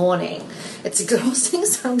 Every morning, it's exhausting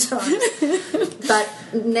sometimes. But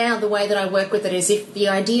now the way that I work with it is, if the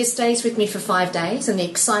idea stays with me for 5 days, and the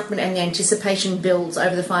excitement and the anticipation builds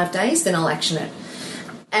over the 5 days, then I'll action it.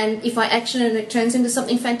 And if I action it and it turns into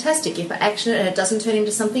something fantastic, if I action it and it doesn't turn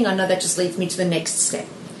into something, I know that just leads me to the next step.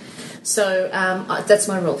 So that's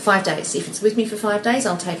my rule, 5 days. If it's with me for 5 days,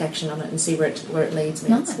 I'll take action on it and see where it leads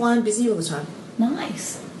me. Nice. That's why I'm busy all the time.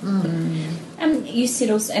 Nice. You said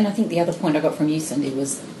also, and I think the other point I got from you, Cindy,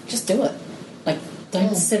 was just do it. Like,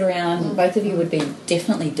 don't sit around. Both of you would be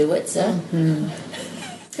definitely do it, sir.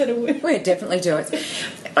 how to work. We're definitely doers.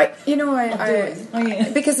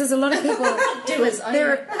 Because there's a lot of people. Doers.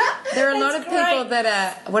 There are a lot of people that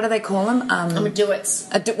are. What do they call them? I'm a do-its.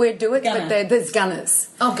 We're doers, Gunner. but there's gunners.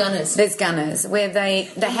 Oh, gunners. There's gunners where they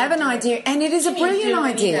have an idea, and it is a Give me a brilliant do it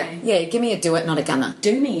any idea. day. Yeah, give me a do it, not a gunner.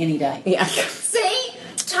 Do me any day. Yeah. See?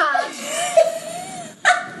 Tart.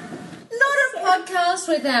 Not a podcast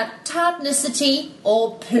without tartnicity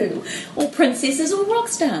or poo. Or princesses or rock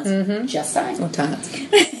stars. Mm-hmm. Just saying. Or tarts.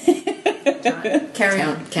 Carry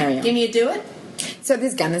on. Carry on. Give me a do-it. So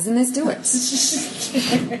there's gunners and there's doers.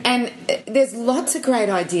 And there's lots of great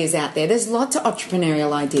ideas out there. There's lots of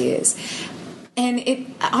entrepreneurial ideas. And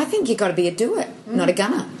I think you've got to be a do-it, not a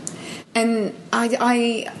gunner. And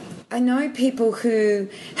I know people who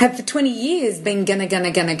have for 20 years been gunner,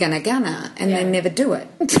 and they never do it.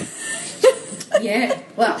 Yeah.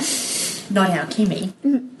 Well, not our Kimmy.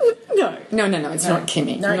 No, it's not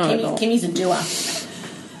Kimmy. No, Not at all. Kimmy's a doer.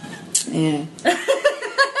 Yeah.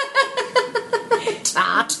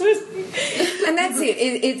 Tart. And that's it.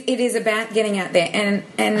 It is about getting out there,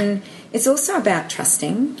 and it's also about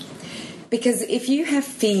trusting, because if you have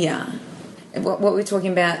fear, what we're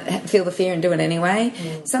talking about, feel the fear and do it anyway.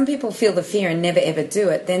 Some people feel the fear and never ever do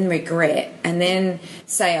it, then regret, and then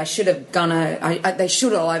say I should have gone. They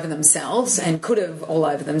should all over themselves and could have all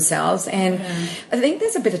over themselves. And I think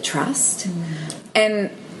there's a bit of trust, and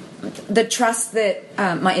the trust that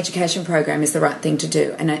my education program is the right thing to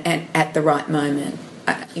do, and at the right moment.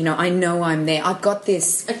 I know I'm there. I've got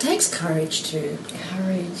this. It takes courage too.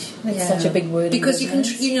 Courage. That's such a big word. Because you can,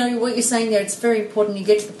 what you're saying there. It's very important. You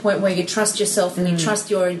get to the point where you trust yourself and you trust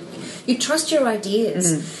your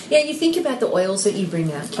ideas. Yeah, you think about the oils that you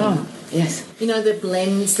bring out, Kim. Oh, yes. You know, the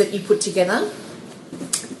blends that you put together.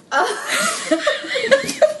 Oh,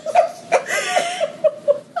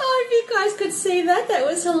 if you guys could see that, that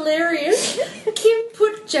was hilarious. Kim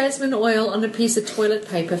put jasmine oil on a piece of toilet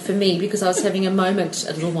paper for me because I was having a moment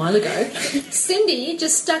a little while ago. Cindy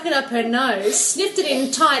just stuck it up her nose, sniffed it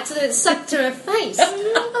in tight so that it sucked to her face.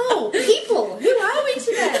 Oh, people, who are we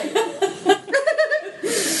today?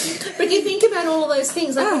 But you think about all of those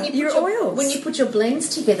things, like when you put your blends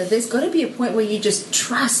together, there's got to be a point where you just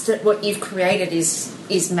trust that what you've created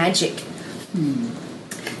is magic.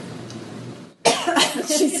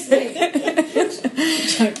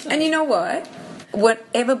 And you know what?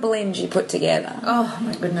 Whatever blend you put together, Oh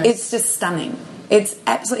my goodness, it's just stunning. It's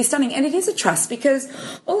absolutely stunning, and it is a trust, because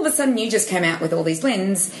all of a sudden you just came out with all these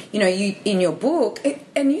blends. You in your book,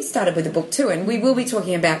 and you started with a book too, and we will be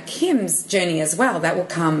talking about Kim's journey as well. That will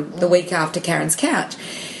come the week after Karen's Couch.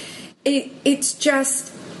 It's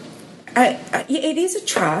just, it is a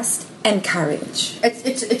trust and courage.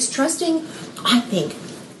 it's trusting. I think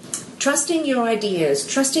trusting your ideas,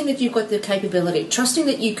 trusting that you've got the capability, trusting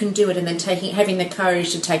that you can do it, and then having the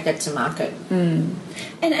courage to take that to market. And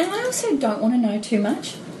I also don't want to know too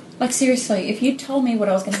much. Like, seriously, if you told me what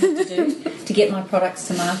I was going to have to do to get my products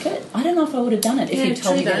to market, I don't know if I would have done it if you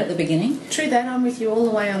told me that at the beginning. True that, I'm with you all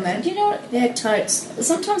the way on that. Do you know what? Yeah, totes.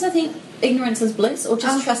 Sometimes I think ignorance is bliss, or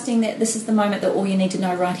just trusting that this is the moment that all you need to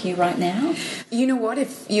know right here, right now. You know what?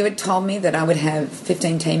 If you had told me that I would have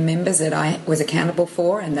 15 team members that I was accountable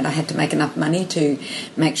for, and that I had to make enough money to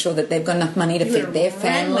make sure that they've got enough money to feed their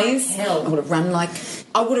families, like hell. I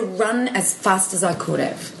would have run as fast as I could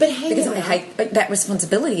have. But hang because on. I hate that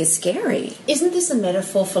responsibility is scary. Isn't this a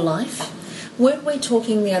metaphor for life? Weren't we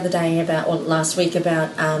talking the other day last week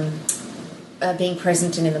about being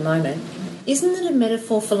present and in the moment? Isn't it a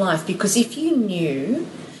metaphor for life? Because if you knew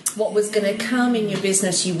what was going to come in your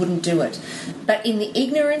business, you wouldn't do it. But in the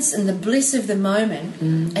ignorance and the bliss of the moment,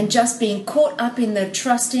 and just being caught up in the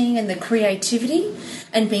trusting and the creativity,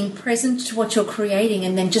 and being present to what you're creating,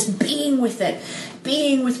 and then just being with it,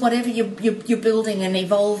 being with whatever you're building and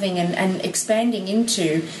evolving and expanding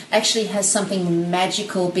into, actually has something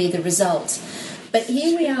magical be the result. But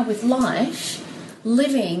here we are with life,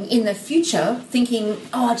 living in the future, thinking,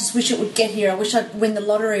 I just wish it would get here, I wish I'd win the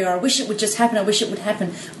lottery, or I wish it would just happen, I wish it would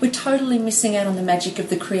happen. We're totally missing out on the magic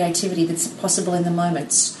of the creativity that's possible in the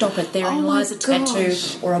moment. Stop it. Therein lies a tattoo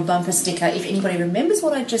or a bumper sticker. If anybody remembers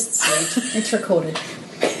what I just said, It's recorded.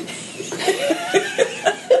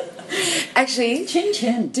 Actually, Chin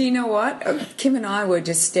chin. do you know what? Kim and I were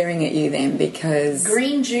just staring at you then, because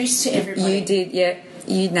green juice to everybody. you did, yeah.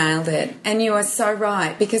 You nailed it. And you are so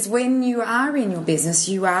right, because when you are in your business,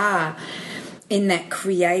 you are in that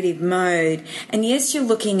creative mode. And yes, you're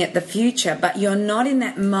looking at the future, but you're not in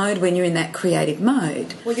that mode when you're in that creative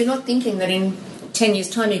mode. Well, you're not thinking that in 10 years'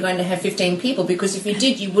 time you're going to have 15 people, because if you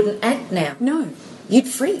did, you wouldn't act now. No. you'd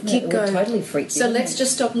freak. It You'd would go, totally freak you. So let's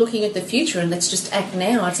just stop looking at the future and let's just act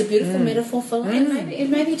now. It's a beautiful metaphor for life. And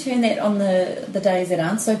maybe turn that on the days that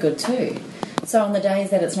aren't so good too. So on the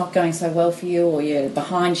days that it's not going so well for you, or you're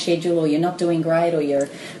behind schedule, or you're not doing great, or you're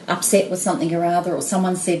upset with something or other, or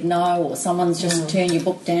someone said no, or someone's just turned your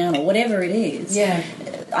book down, or whatever it is. Yeah.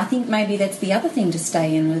 I think maybe that's the other thing to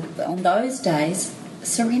stay in with. On those days,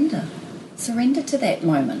 surrender. Surrender to that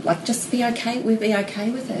moment. Like, just be okay. We'll be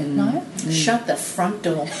okay with it. No? Shut the front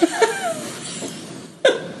door.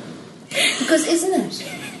 Because isn't it?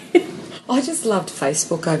 I just loved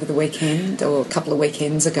Facebook over the weekend, or a couple of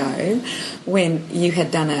weekends ago, when you had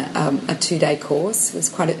done a 2-day course. It was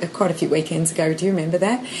quite a few weekends ago. Do you remember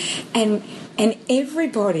that? And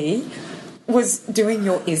everybody was doing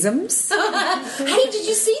your isms. Hey, did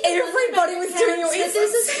you see that? Everybody was doing your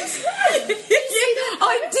isms.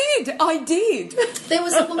 I did. There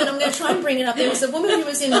was a woman, I'm going to try and bring it up. There was a woman who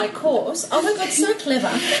was in my course. Oh my God, so clever.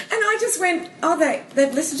 And I just went,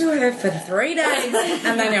 they've listened to her for 3 days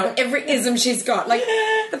and they know every ism she's got. Like,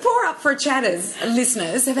 the poor Up for Chatters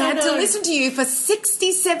listeners have had to listen to you for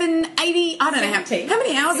 67, 80, I don't know how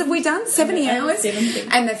many hours have we done? 70 hours? 70.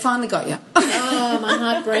 And they finally got you. Oh, my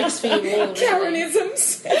heart breaks for you all. Really.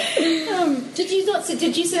 Karen-isms. Did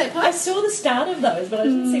you see that post? I saw the start of those, but I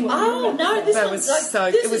didn't see what. Oh no, this That one's was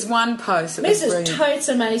like, it was one post. It was This is brilliant. totes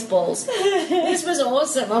amaze balls. This was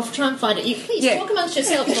awesome. I'll try and find it. You please talk amongst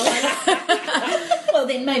yourselves. Well,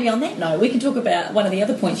 then maybe on that note, we can talk about one of the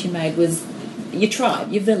other points you made was your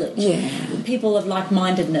tribe, your village. Yeah. People of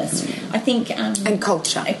like-mindedness. I think... And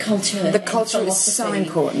culture. Culture. The and culture is so philosophy.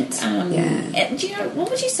 important. And do you know, what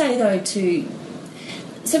would you say, though, to...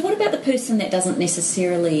 So what about the person that doesn't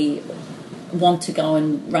necessarily want to go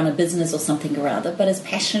and run a business or something or other, but is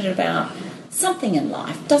passionate about something in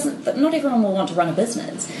life? Not everyone will want to run a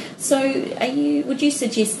business. So would you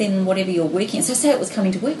suggest then whatever you're working, so say it was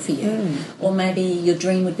coming to work for you, or maybe your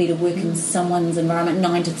dream would be to work in someone's environment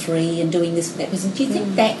 9 to 3 and doing this for that person. Do you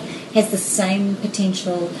think that has the same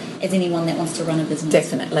potential as anyone that wants to run a business?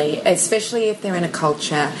 Definitely, especially if they're in a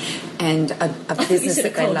culture and a business said a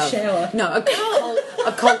that they cold love. shower. No,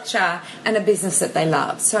 a culture and a business that they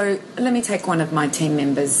love. So let me take one of my team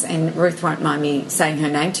members, and Ruth won't mind me saying her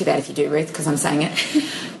name. Too bad if you do, Ruth, because I'm saying it.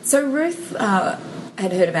 So Ruth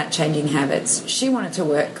had heard about Changing Habits. She wanted to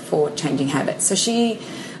work for Changing Habits. So she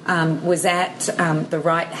was at the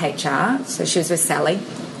Right HR, so she was with Sally,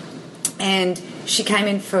 and she came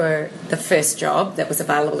in for the first job that was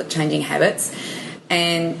available at Changing Habits,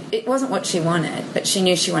 and it wasn't what she wanted, but she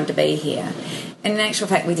knew she wanted to be here. And in actual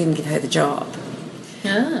fact, we didn't give her the job.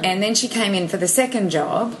 And then she came in for the second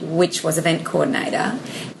job, which was event coordinator,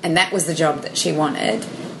 and that was the job that she wanted,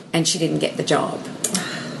 and she didn't get the job.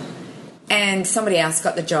 And somebody else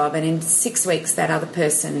got the job, and in 6 weeks that other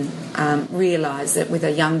person realised that with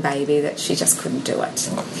a young baby that she just couldn't do it.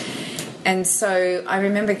 And so I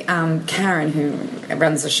remember Karen, who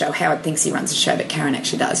runs the show, Howard thinks he runs the show, but Karen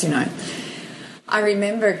actually does, you know. I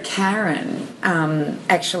remember Karen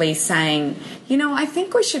actually saying, you know, I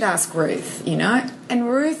think we should ask Ruth, you know. And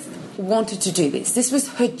Ruth wanted to do this. This was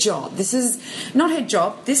her job. This is not her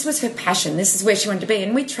job. This was her passion. This is where she wanted to be.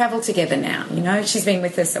 And we travel together now, you know. She's been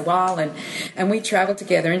with us a while, and we travel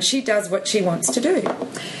together, and she does what she wants to do.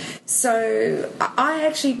 So I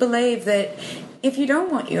actually believe that if you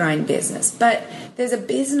don't want your own business, but there's a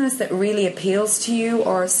business that really appeals to you,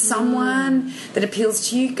 or someone that appeals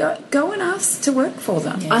to you, go and ask to work for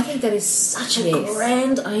them. I think that is such a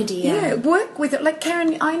grand idea. Yeah, work with it. Like,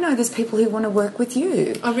 Karen, I know there's people who want to work with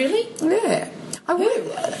you. Oh, really? Yeah. I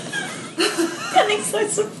would. Kenning's so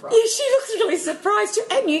surprised. Yeah, she looks really surprised too.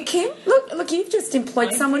 And you, Kim, look, you've just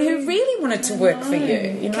employed someone who really wanted to work for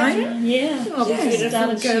you, you know? Yeah. Oh,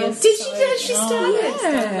 beautiful girl. Did she do it? She started.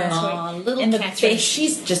 Yeah. Oh, little And the Catherine. best,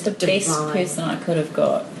 she's just the best divine. person I could have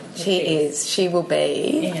got. She is. She will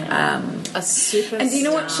be. Yeah. A super. And do you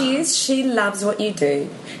know what she is? She loves what you do.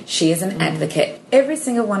 She is an advocate. Every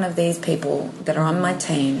single one of these people that are on my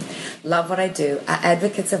team love what I do, are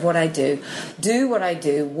advocates of what I do what I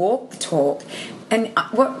do, walk the talk. And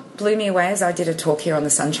what blew me away is I did a talk here on the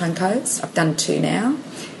Sunshine Coast. I've done 2 now,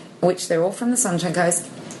 which they're all from the Sunshine Coast.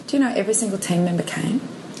 Do you know every single team member came?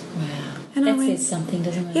 Wow. And I That went, says something,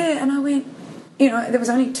 doesn't it? yeah, and I went, you know, there was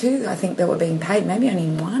only 2, I think, that were being paid, maybe only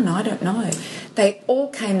 1, I don't know. They all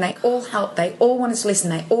came, they all helped, they all wanted to listen,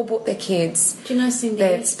 they all brought their kids, Do you know, Cindy?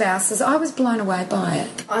 their spouses. I was blown away by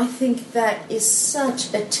it. I think that is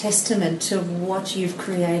such a testament to what you've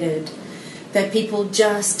created. That people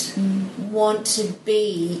just want to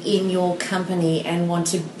be in your company and want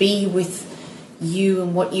to be with you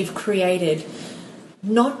and what you've created.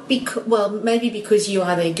 Not because, well, maybe because you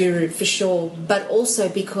are their guru for sure, but also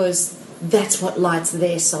because that's what lights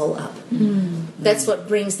their soul up. That's what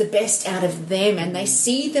brings the best out of them, and they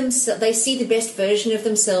see the best version of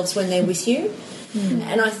themselves when they're with you.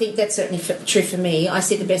 And I think that's certainly true for me. I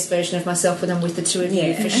see the best version of myself when I'm with the two of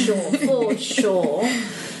you, for sure.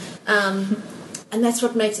 And that's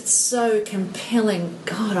what makes it so compelling.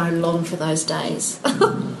 God, I long for those days.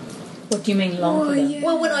 What do you mean long for them? Yeah.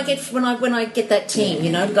 Well, when I get that team,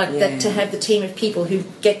 you know, like that, to have the team of people who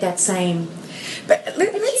get that same. But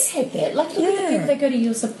Let's have that. Like, look at the people that go to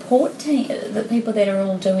your support team, the people that are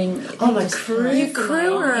all doing. Oh, my crew! Your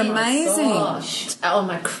crew are amazing. Gosh. Oh,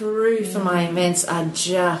 my crew for my events are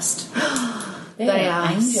just. They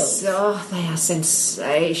are angels. they are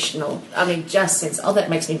sensational. I mean, that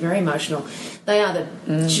makes me very emotional. They are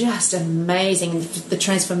just amazing. The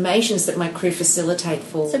transformations that my crew facilitate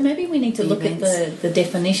for. So maybe we need to look at the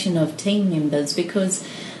definition of team members, because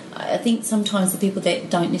I think sometimes the people that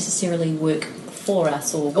don't necessarily work for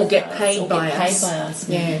us or get paid by us,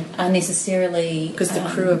 are necessarily because the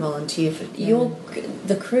crew are volunteer for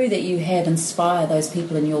the crew that you have inspire those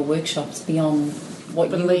people in your workshops beyond what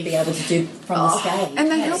you would be able to do from the stage. And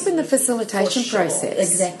they help in the facilitation process.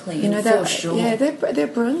 Exactly. You know, For sure. Yeah, they're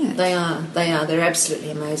brilliant. They are. They're absolutely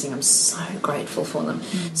amazing. I'm so grateful for them.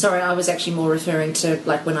 Sorry, I was actually more referring to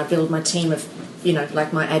like when I build my team of, you know,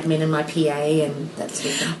 like my admin and my PA and that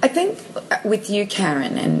sort of thing. I think with you,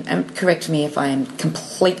 Karen, and correct me if I am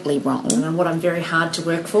completely wrong. And what I'm very hard to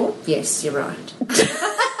work for. Yes, you're right.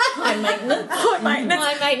 High maintenance. High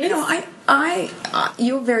maintenance. You know,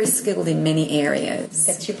 you're very skilled in many areas.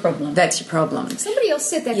 That's your problem. Somebody else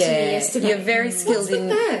said that to me yesterday. You're very skilled What's with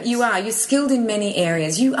that? You're skilled in many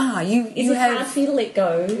areas. You are. Is it hard for you to let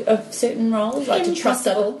go of certain roles, like to trust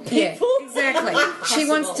other people? Yeah, exactly. She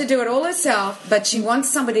wants to do it all herself, but she wants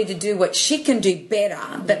somebody to do what she can do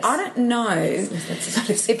better. But I don't know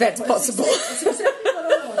if that's possible.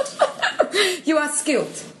 You are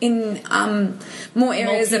skilled in more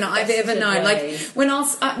areas than I've ever known. Like when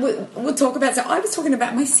we'll talk about. So I was talking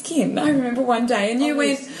about my skin. I remember one day, and you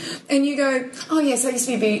and you go, "Oh yes, I used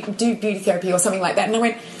to do beauty therapy or something like that." And I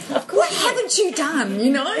went, "Of course, what haven't you done?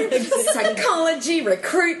 You know, psychology,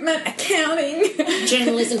 recruitment, accounting,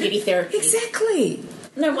 journalism, beauty therapy." Exactly.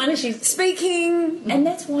 No wonder she's speaking, and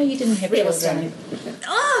that's why you didn't have real children. estate.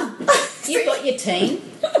 You've got your team.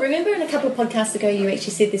 Remember, in a couple of podcasts ago, you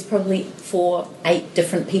actually said there's probably 8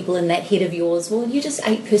 different people in that head of yours. Well, you're just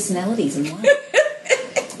 8 personalities in one.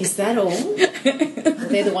 Is that all?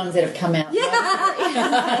 They're the ones that have come out.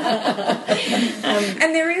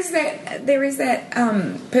 And there is that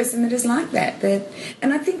person that is like that.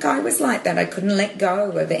 And I think I was like that. I couldn't let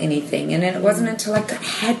go of anything, and it wasn't until I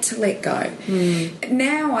had to let go.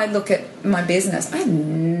 Now I look at my business. I have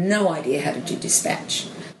no idea how to do dispatch.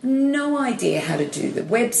 No idea how to do the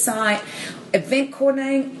website, event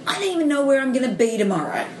coordinating. I don't even know where I'm going to be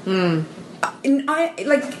tomorrow.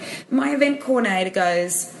 My event coordinator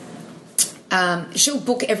goes, she'll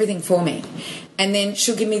book everything for me, and then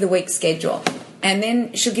she'll give me the week's schedule, and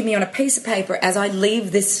then she'll give me on a piece of paper as I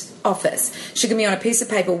leave this office. She'll give me on a piece of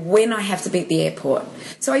paper when I have to be at the airport.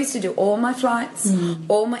 So I used to do all my flights,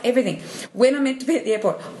 all my everything. When I'm meant to be at the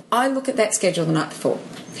airport, I look at that schedule the night before,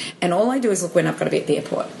 and all I do is look when I've got to be at the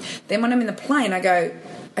airport. Then when I'm in the plane, I go,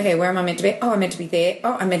 okay, where am I meant to be? Oh, I'm meant to be there.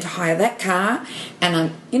 Oh, I'm meant to hire that car.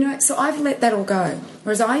 And so I've let that all go.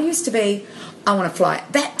 Whereas I used to be, I want to fly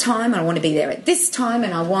at that time, and I want to be there at this time,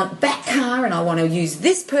 and I want that car, and I want to use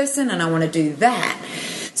this person, and I want to do that.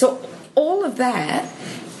 So all of that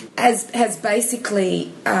has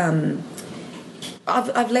basically, I've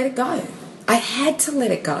let it go. I had to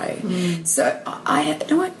let it go. So I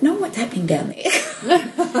don't know what's happening down there.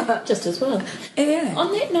 Just as well. Yeah.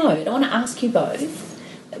 On that note, I want to ask you both.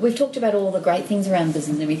 We've talked about all the great things around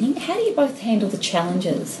business and everything. How do you both handle the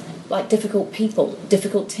challenges, like difficult people,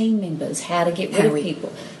 difficult team members, how to get rid of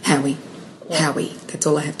people? Howie. That's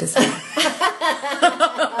all I have to say.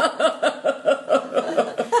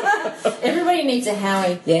 Everybody needs a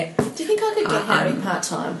Howie. Yeah. Do you think I could get Howie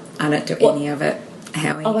part-time? I don't do any of it,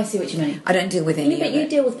 Howie. Oh, I see what you mean. I don't deal with any of it. But you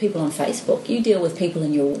deal with people on Facebook. You deal with people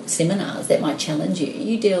in your seminars that might challenge you.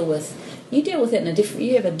 You deal with it in a different.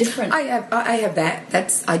 You have a different. I have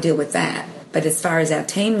that. I deal with that. But as far as our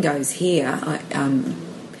team goes here,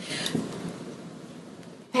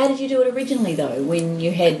 How did you do it originally, though? When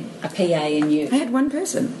you had a PA and you. I had one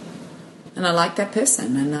person, and I liked that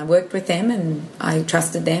person, and I worked with them, and I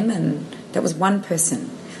trusted them, and that was one person.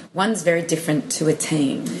 One's very different to a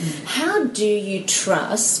team. How do you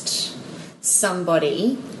trust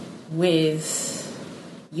somebody with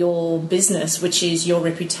your business, which is your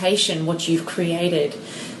reputation, what you've created,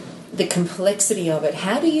 the complexity of it.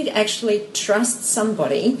 How do you actually trust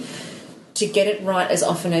somebody to get it right as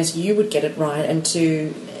often as you would get it right, and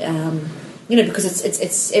to because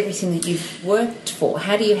it's everything that you've worked for?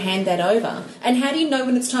 How do you hand that over, and how do you know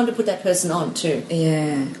when it's time to put that person on too?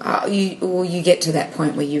 Yeah, you get to that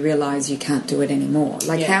point where you realise you can't do it anymore.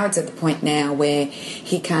 Like Howard's at the point now where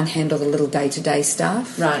he can't handle the little day-to-day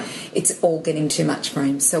stuff. Right. It's all getting too much for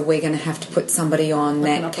him, so we're going to have to put somebody on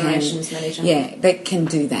Like that an operations manager. Yeah, that can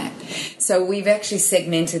do that. So we've actually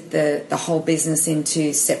segmented the whole business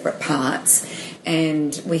into separate parts,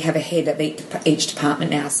 and we have a head of each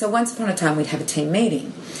department now. So once upon a time we'd have a team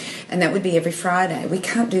meeting, and that would be every Friday. We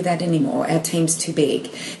can't do that anymore. Our team's too big.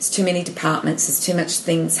 It's too many departments. There's too much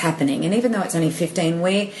things happening. And even though it's only 15,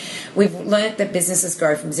 we've learnt that businesses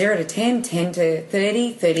grow from 0 to 10, 10 to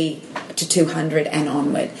 30, 30 to 200 and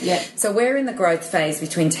onward. Yeah. So we're in the growth phase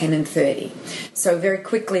between 10 and 30. So very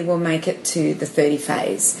quickly we'll make it to the 30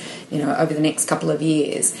 phase, over the next couple of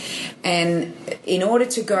years. And in order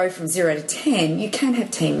to go from 0 to 10, you can have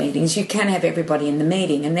team meetings. You can have everybody in the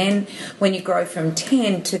meeting. And then when you grow from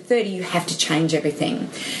 10 to 30, you have to change everything.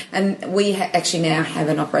 And we actually now have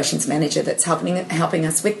an operations manager that's helping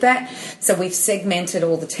us with that. So we've segmented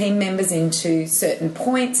all the team members into certain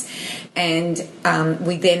points, and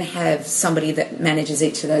we then have somebody that manages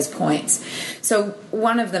each of those points. So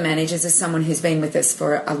one of the managers is someone who's been with us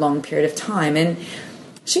for a long period of time, and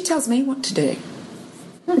she tells me what to do.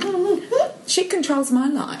 She controls my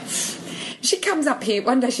life. She comes up here,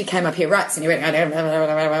 one day she came up here, writes, and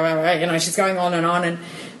she's going on, and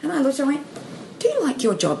I looked and I went, do you like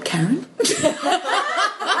your job, Karen? Best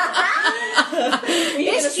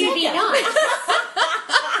you be nice.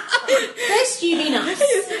 Best you be nice.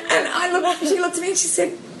 And she looked at me and she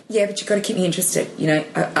said, yeah, but you've got to keep me interested.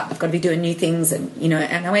 I've got to be doing new things, and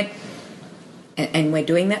I went, and we're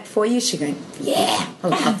doing that for you? She going, yeah, I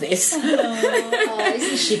love this. Oh,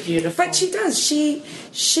 isn't she beautiful? But she does.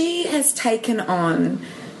 She has taken on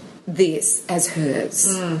this as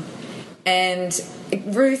hers. And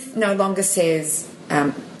Ruth no longer says,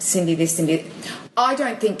 Cindy this, Cindy. I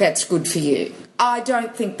don't think that's good for you. I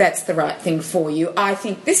don't think that's the right thing for you. I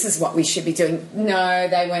think this is what we should be doing. No,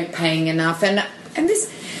 they weren't paying enough. And this...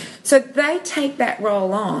 So they take that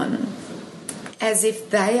role on as if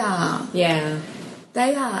they are. Yeah.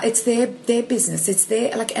 They are. It's their business. It's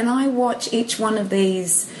their... And I watch each one of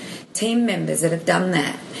these team members that have done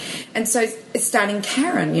that. And so it's starting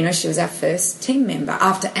Karen, she was our first team member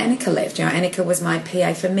after Annika left. Annika was my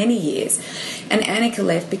PA for many years. And Annika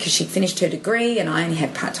left because she'd finished her degree and I only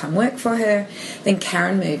had part-time work for her. Then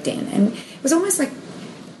Karen moved in. And it was almost like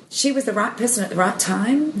she was the right person at the right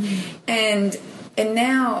time. And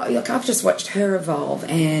now, I've just watched her evolve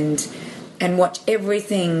and watch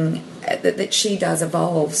everything that she does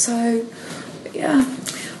evolve. So, yeah,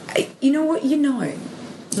 you know what? You know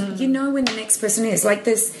when the next person is. Like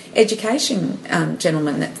this education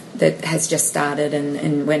gentleman that has just started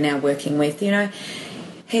and we're now working with, I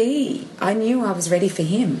knew I was ready for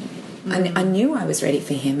him. I knew I was ready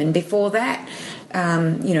for him. And before that,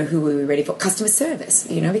 who we were ready for? Customer service,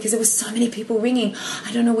 because there were so many people ringing.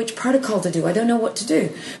 I don't know which protocol to do. I don't know what to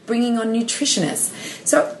do. Bringing on nutritionists.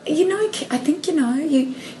 So, I think,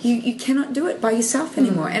 you cannot do it by yourself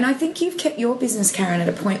anymore. And I think you've kept your business, Karen, at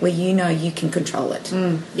a point where you can control it.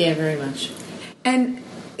 Yeah, very much. And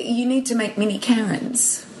you need to make mini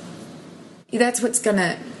Karens. That's what's going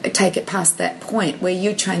to take it past that point where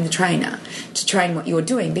you train the trainer to train what you're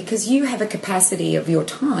doing, because you have a capacity of your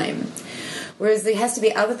time. Whereas there has to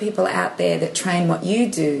be other people out there that train what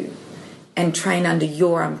you do and train under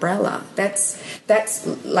your umbrella. That's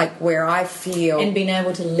like where I feel... And being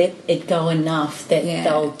able to let it go enough that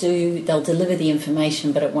they'll deliver the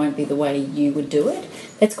information, but it won't be the way you would do it.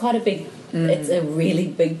 It's quite a big... It's a really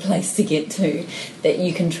big place to get to, that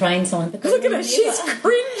you can train someone. But look at her, she's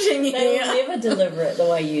cringing here. They will never deliver it the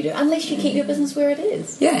way you do, unless you keep your business where it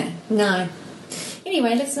is. Yeah. No.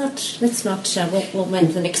 Anyway, let's not. We'll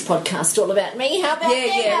make the next podcast all about me. How about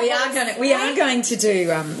that? We are going to do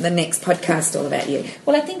the next podcast all about you.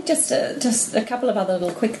 Well, I think just a couple of other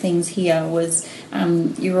little quick things here was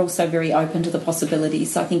you're also very open to the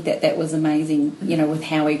possibilities. So I think that was amazing. With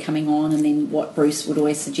Howie coming on, and then what Bruce would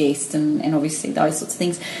always suggest, and obviously those sorts of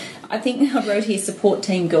things. I think I wrote here support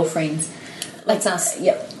team girlfriends. That's us.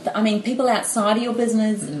 Yep. I mean, people outside of your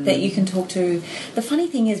business that you can talk to. The funny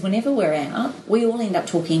thing is, whenever we're out, we all end up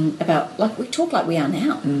talking about, like, we talk like we are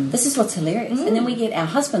now. This is what's hilarious. And then we get our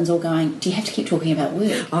husbands all going, do you have to keep talking about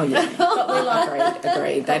work? Oh, yeah. But we're like,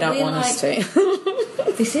 Agreed. They don't want us to.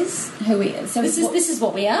 this is who we are. So This is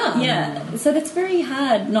what we are. yeah, so that's very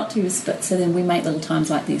hard not to respect. So then we make little times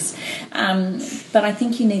like this. But I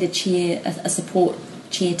think you need a support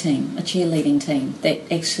cheer team, a cheerleading team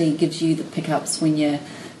that actually gives you the pickups when you're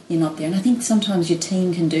not there. And I think sometimes your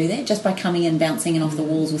team can do that just by coming in, bouncing in off the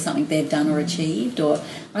walls with something they've done or achieved. Or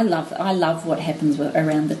I love what happens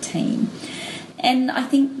around the team. And I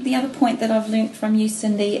think the other point that I've learnt from you,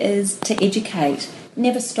 Cindy, is to educate.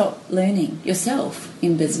 Never stop learning yourself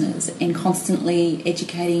in business and constantly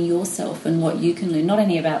educating yourself and what you can learn, not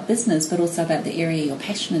only about business but also about the area you're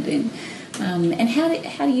passionate in. And how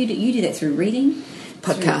do you do that? Through reading?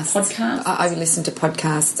 Podcasts. I listen to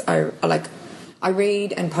podcasts. I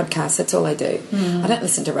read and podcasts. That's all I do. I don't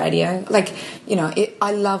listen to radio.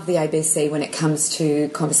 I love the ABC when it comes to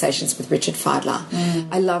conversations with Richard Feidler.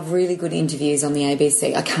 I love really good interviews on the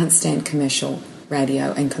ABC. I can't stand commercial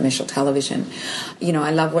radio and commercial television.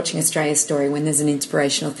 I love watching Australia Story when there's an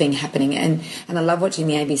inspirational thing happening, and I love watching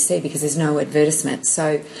the ABC because there's no advertisement.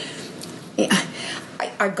 So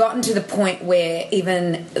I've gotten to the point where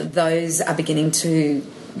even those are beginning to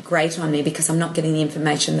grate on me because I'm not getting the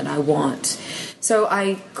information that I want. So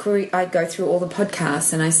I go through all the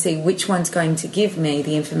podcasts and I see which one's going to give me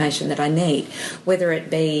the information that I need, whether it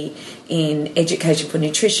be in education for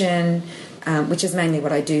nutrition, which is mainly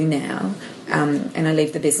what I do now, and I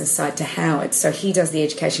leave the business side to Howard. So he does the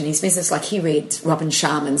education in his business, like he reads Robin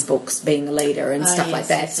Sharman's books, Being a Leader and stuff like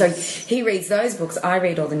that. So he reads those books. I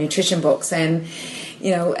read all the nutrition books, and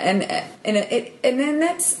and then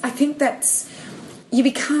I think that's. You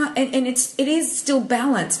become, and it is still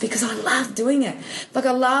balanced because I love doing it. Like,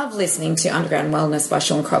 I love listening to Underground Wellness by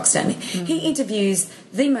Sean Croxton. He interviews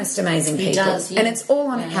the most amazing people, does, yeah. And it's all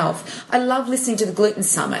on health. I love listening to the Gluten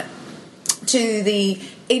Summit, to the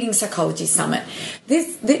Eating Psychology Summit.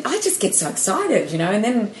 I just get so excited,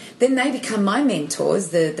 and then they become my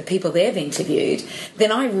mentors, the people they've interviewed.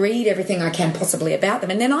 Then I read everything I can possibly about them,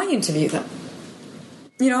 and then I interview them.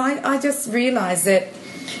 I just realise that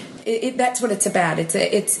that's what it's about.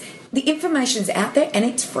 It's the information's out there and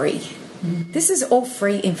it's free. This is all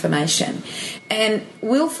free information. And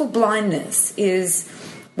willful blindness is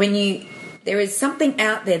when there is something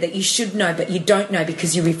out there that you should know but you don't know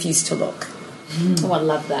because you refuse to look. Oh, I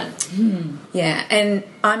love that. Yeah, and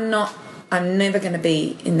I'm never going to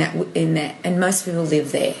be in that, and most people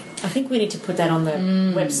live there. I think we need to put that on the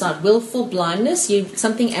website. Willful blindness.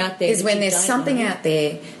 Something out there is when there's something out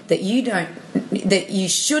there that you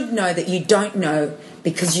should know that you don't know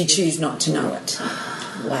because you choose not to know it.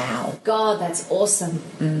 Wow. God, that's awesome.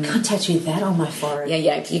 Can't tattoo that on my forehead.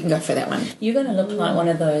 Yeah, you can go for that one. You're going to look like one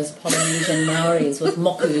of those Polynesian Maoris with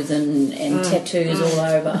mokus and tattoos all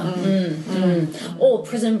over. Or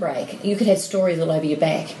Prison Break. You could have stories all over your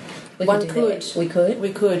back. We could.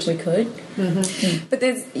 But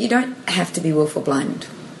you don't have to be willful blind.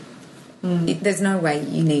 There's no way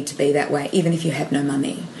you need to be that way, even if you have no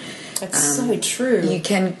money. That's so true.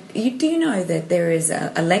 Do you know that there is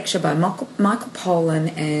a lecture by Michael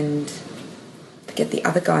Pollan and I forget the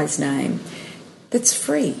other guy's name that's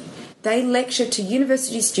free. They lecture to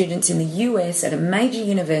university students in the US at a major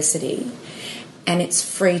university, and it's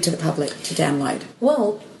free to the public to download.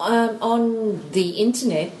 Well, on the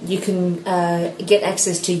internet, you can get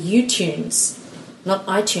access to UTunes, not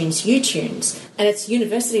iTunes, UTunes, and it's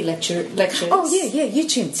university lectures. Oh yeah,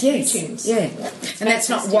 UTunes, yes, UTunes. Yeah, and that's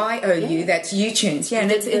not YOU, that's UTunes. Yeah,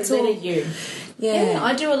 and it's all U. Yeah,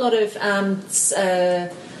 I do a lot of.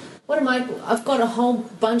 I've got a whole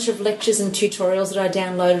bunch of lectures and tutorials that I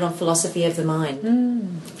downloaded on philosophy of the mind.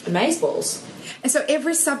 Amazeballs. And so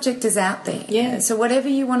every subject is out there. Yeah. So whatever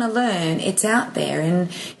you want to learn, it's out there, and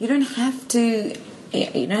you don't have to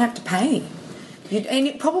pay.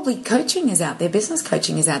 And probably coaching is out there. Business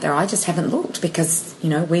coaching is out there. I just haven't looked because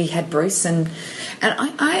we had Bruce, and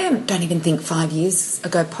I don't even think 5 years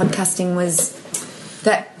ago podcasting was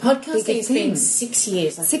that. Podcasting has been 6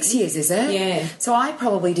 years. 6 years, is it? Yeah. So I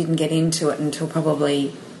probably didn't get into it until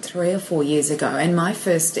probably 3 or 4 years ago, and my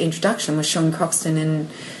first introduction was Sean Croxton in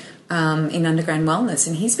Underground Wellness,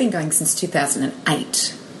 and he's been going since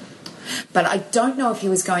 2008. But I don't know if he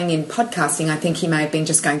was going in podcasting. I think he may have been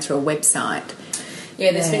just going through a website.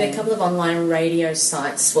 Yeah, there's been a couple of online radio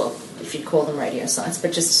sites, well, if you call them radio sites,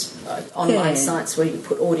 but just online sites where you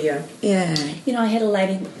put audio. Yeah. I had a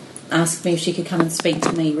lady ask me if she could come and speak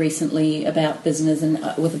to me recently about business and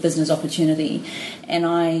with a business opportunity, and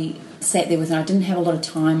I sat there with her. I didn't have a lot of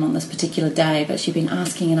time on this particular day, but she'd been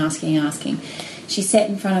asking and asking and asking. She sat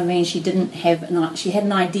in front of me and she had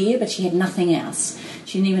an idea, but she had nothing else.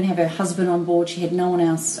 She didn't even have her husband on board. She had no one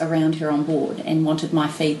else around her on board and wanted my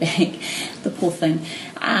feedback, the poor thing.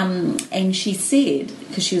 And she said,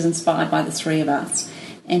 because she was inspired by the three of us,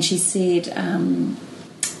 and she said,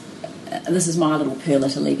 this is my little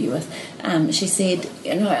perler to leave you with. She said,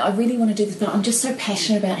 I really want to do this, but I'm just so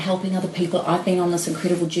passionate about helping other people. I've been on this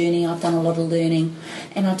incredible journey. I've done a lot of learning,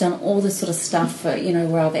 and I've done all this sort of stuff,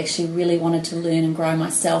 where I've actually really wanted to learn and grow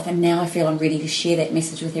myself, and now I feel I'm ready to share that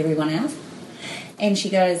message with everyone else. And she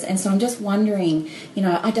goes, and so I'm just wondering,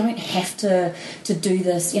 I don't have to do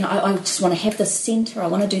this. I just want to have this centre. I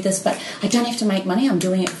want to do this, but I don't have to make money. I'm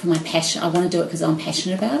doing it for my passion. I want to do it because I'm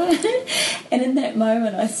passionate about it. And in that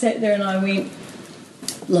moment, I sat there and I went,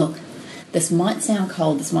 look, this might sound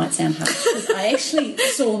cold, this might sound harsh, because I actually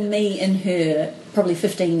saw me in her probably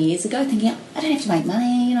 15 years ago thinking, I don't have to make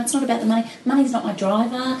money, it's not about the money. Money's not my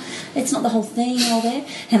driver. It's not the whole thing and all that.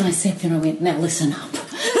 And I sat there and I went, now listen up.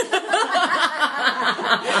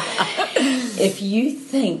 If you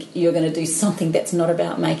think you're going to do something that's not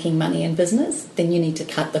about making money in business, then you need to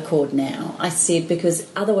cut the cord now. I said, because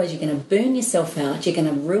otherwise you're going to burn yourself out, you're going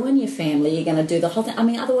to ruin your family, you're going to do the whole thing.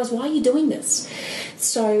 Otherwise, why are you doing this?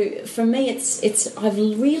 So for me, I've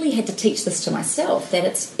really had to teach this to myself, that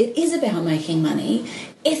it is about making money,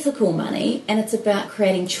 ethical money, and it's about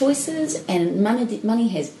creating choices, and money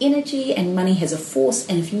has energy and money has a force,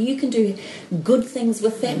 and if you can do good things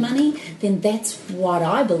with that money, then that's what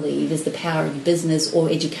I believe is the power of business or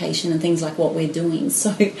education and things like what we're doing.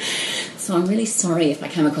 So I'm really sorry if I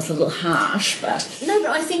came across a little harsh, but... No,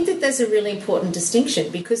 but I think that there's a really important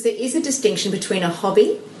distinction, because there is a distinction between a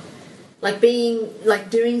hobby, like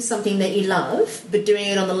doing something that you love, but doing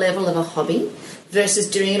it on the level of a hobby, versus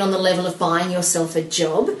doing it on the level of buying yourself a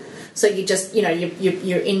job. So you just,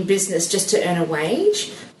 you're in business just to earn a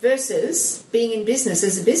wage, versus being in business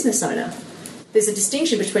as a business owner. There's a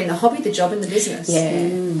distinction between the hobby, the job, and the business. Yeah,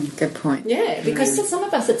 good point. Yeah, because for some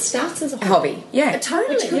of us it starts as a hobby. Yeah,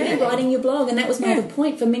 totally. Which could be writing your blog, and that was my other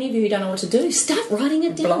point for many of you who don't know what to do. Start writing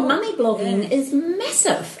it down. Blog. Money blogging is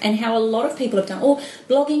massive, and how a lot of people have done, or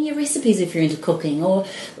blogging your recipes if you're into cooking, or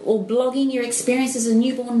blogging your experience as a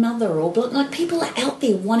newborn mother, or people are out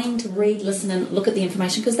there wanting to read, listen, and look at the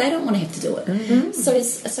information because they don't want to have to do it. Mm-hmm.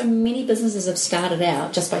 So many businesses have started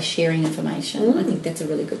out just by sharing information. I think that's a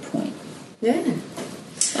really good point. Yeah.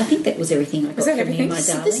 I think that was everything I got from you, my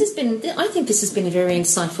darling. I think this has been a very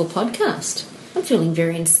insightful podcast. I'm feeling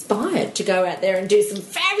very inspired to go out there and do some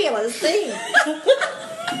fabulous things.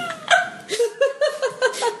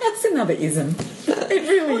 That's another ism. It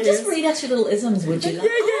really is. Just read out your little isms, would you?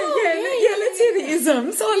 Yeah, let's hear the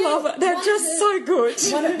isms. I love it. They're just so good.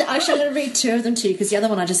 I should read two of them to you, because the other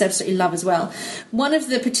one I just absolutely love as well. One of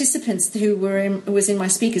the participants who was in my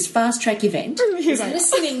speaker's fast track event was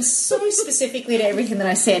listening so specifically to everything that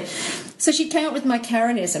I said. So she came up with my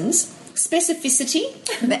Karenisms. Specificity,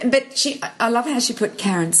 but I love how she put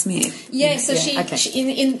Karen Smith. Yeah, so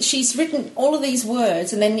she's written all of these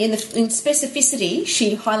words, and then in specificity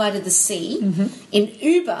she highlighted the C. Mm-hmm. In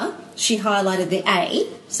Uber she highlighted the A,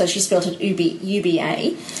 so she spelled it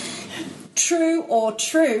UBA. True or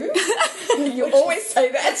true. You always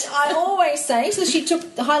say that. I always say. So she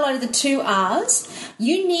highlighted the two R's.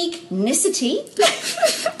 Uniquenicity.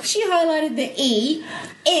 She highlighted the E.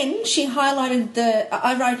 N. She highlighted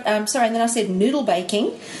and then I said noodle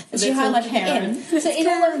baking. And she highlighted Karen. So in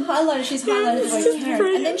all of highlighted, she's highlighted the word Karen.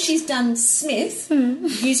 Brilliant. And then she's done Smith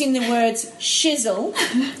using the words shizzle,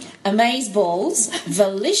 amazeballs,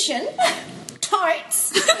 volition,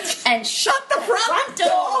 tights, and shut the front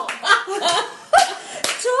door.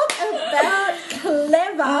 Talk about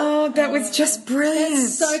clever. Oh, that was just brilliant.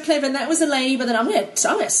 That's so clever. And that was a lady, but then I'm going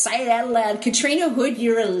to say it out loud. Katrina Hood,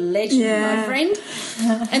 you're a legend, my friend.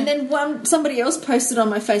 And then somebody else posted on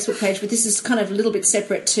my Facebook page, but this is kind of a little bit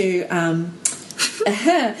separate to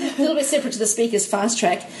the speaker's fast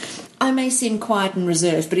track. I may seem quiet and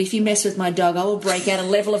reserved, but if you mess with my dog, I will break out a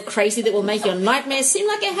level of crazy that will make your nightmares seem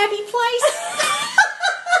like a happy place.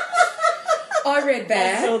 I read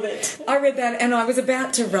that, and I was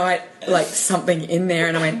about to write something in there,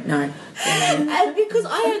 and I went, no. And because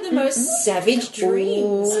I have the most savage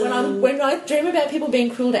dreams. When I dream about people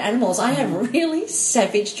being cruel to animals, I have really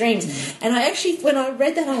savage dreams. And I actually, when I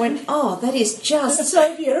read that, I went, oh, that is just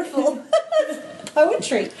so beautiful.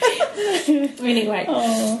 Poetry. Anyway.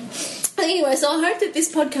 Anyway, so I hope that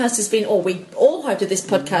this podcast has been, or we all hope that this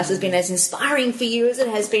podcast has been as inspiring for you as it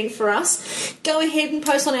has been for us. Go ahead and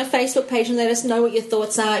post on our Facebook page and let us know what your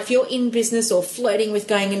thoughts are. If you're in business or flirting with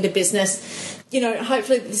going into business,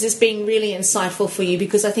 hopefully this has been really insightful for you,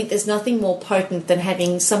 because I think there's nothing more potent than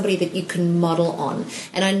having somebody that you can model on.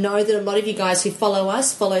 And I know that a lot of you guys who follow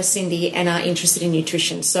us follow Cindy and are interested in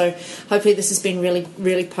nutrition. So hopefully this has been really,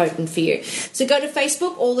 really potent for you. So go to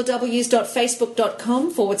Facebook,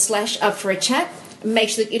 allthews.facebook.com/up for a chat. Make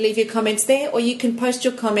sure that you leave your comments there, or you can post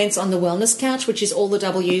your comments on the Wellness Couch, which is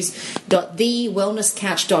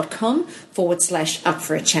allthews.thewellnesscouch.com/up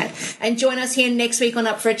for a chat. And join us here next week on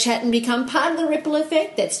Up for a Chat and become part of the ripple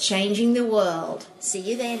effect that's changing the world. See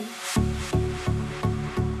you then.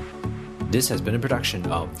 This has been a production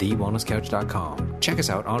of TheWellnessCouch.com. Check us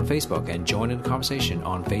out on Facebook and join in the conversation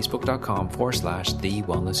on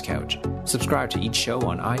Facebook.com/TheWellnessCouch. Subscribe to each show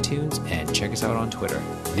on iTunes and check us out on Twitter.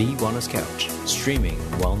 The Wellness Couch, streaming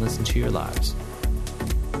wellness into your lives.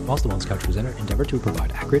 Whilst the Wellness Couch presenter endeavor to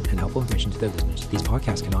provide accurate and helpful information to their listeners, these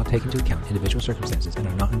podcasts cannot take into account individual circumstances and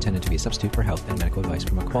are not intended to be a substitute for health and medical advice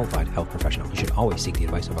from a qualified health professional. You should always seek the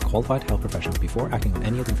advice of a qualified health professional before acting on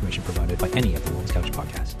any of the information provided by any of the Wellness Couch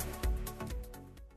podcasts.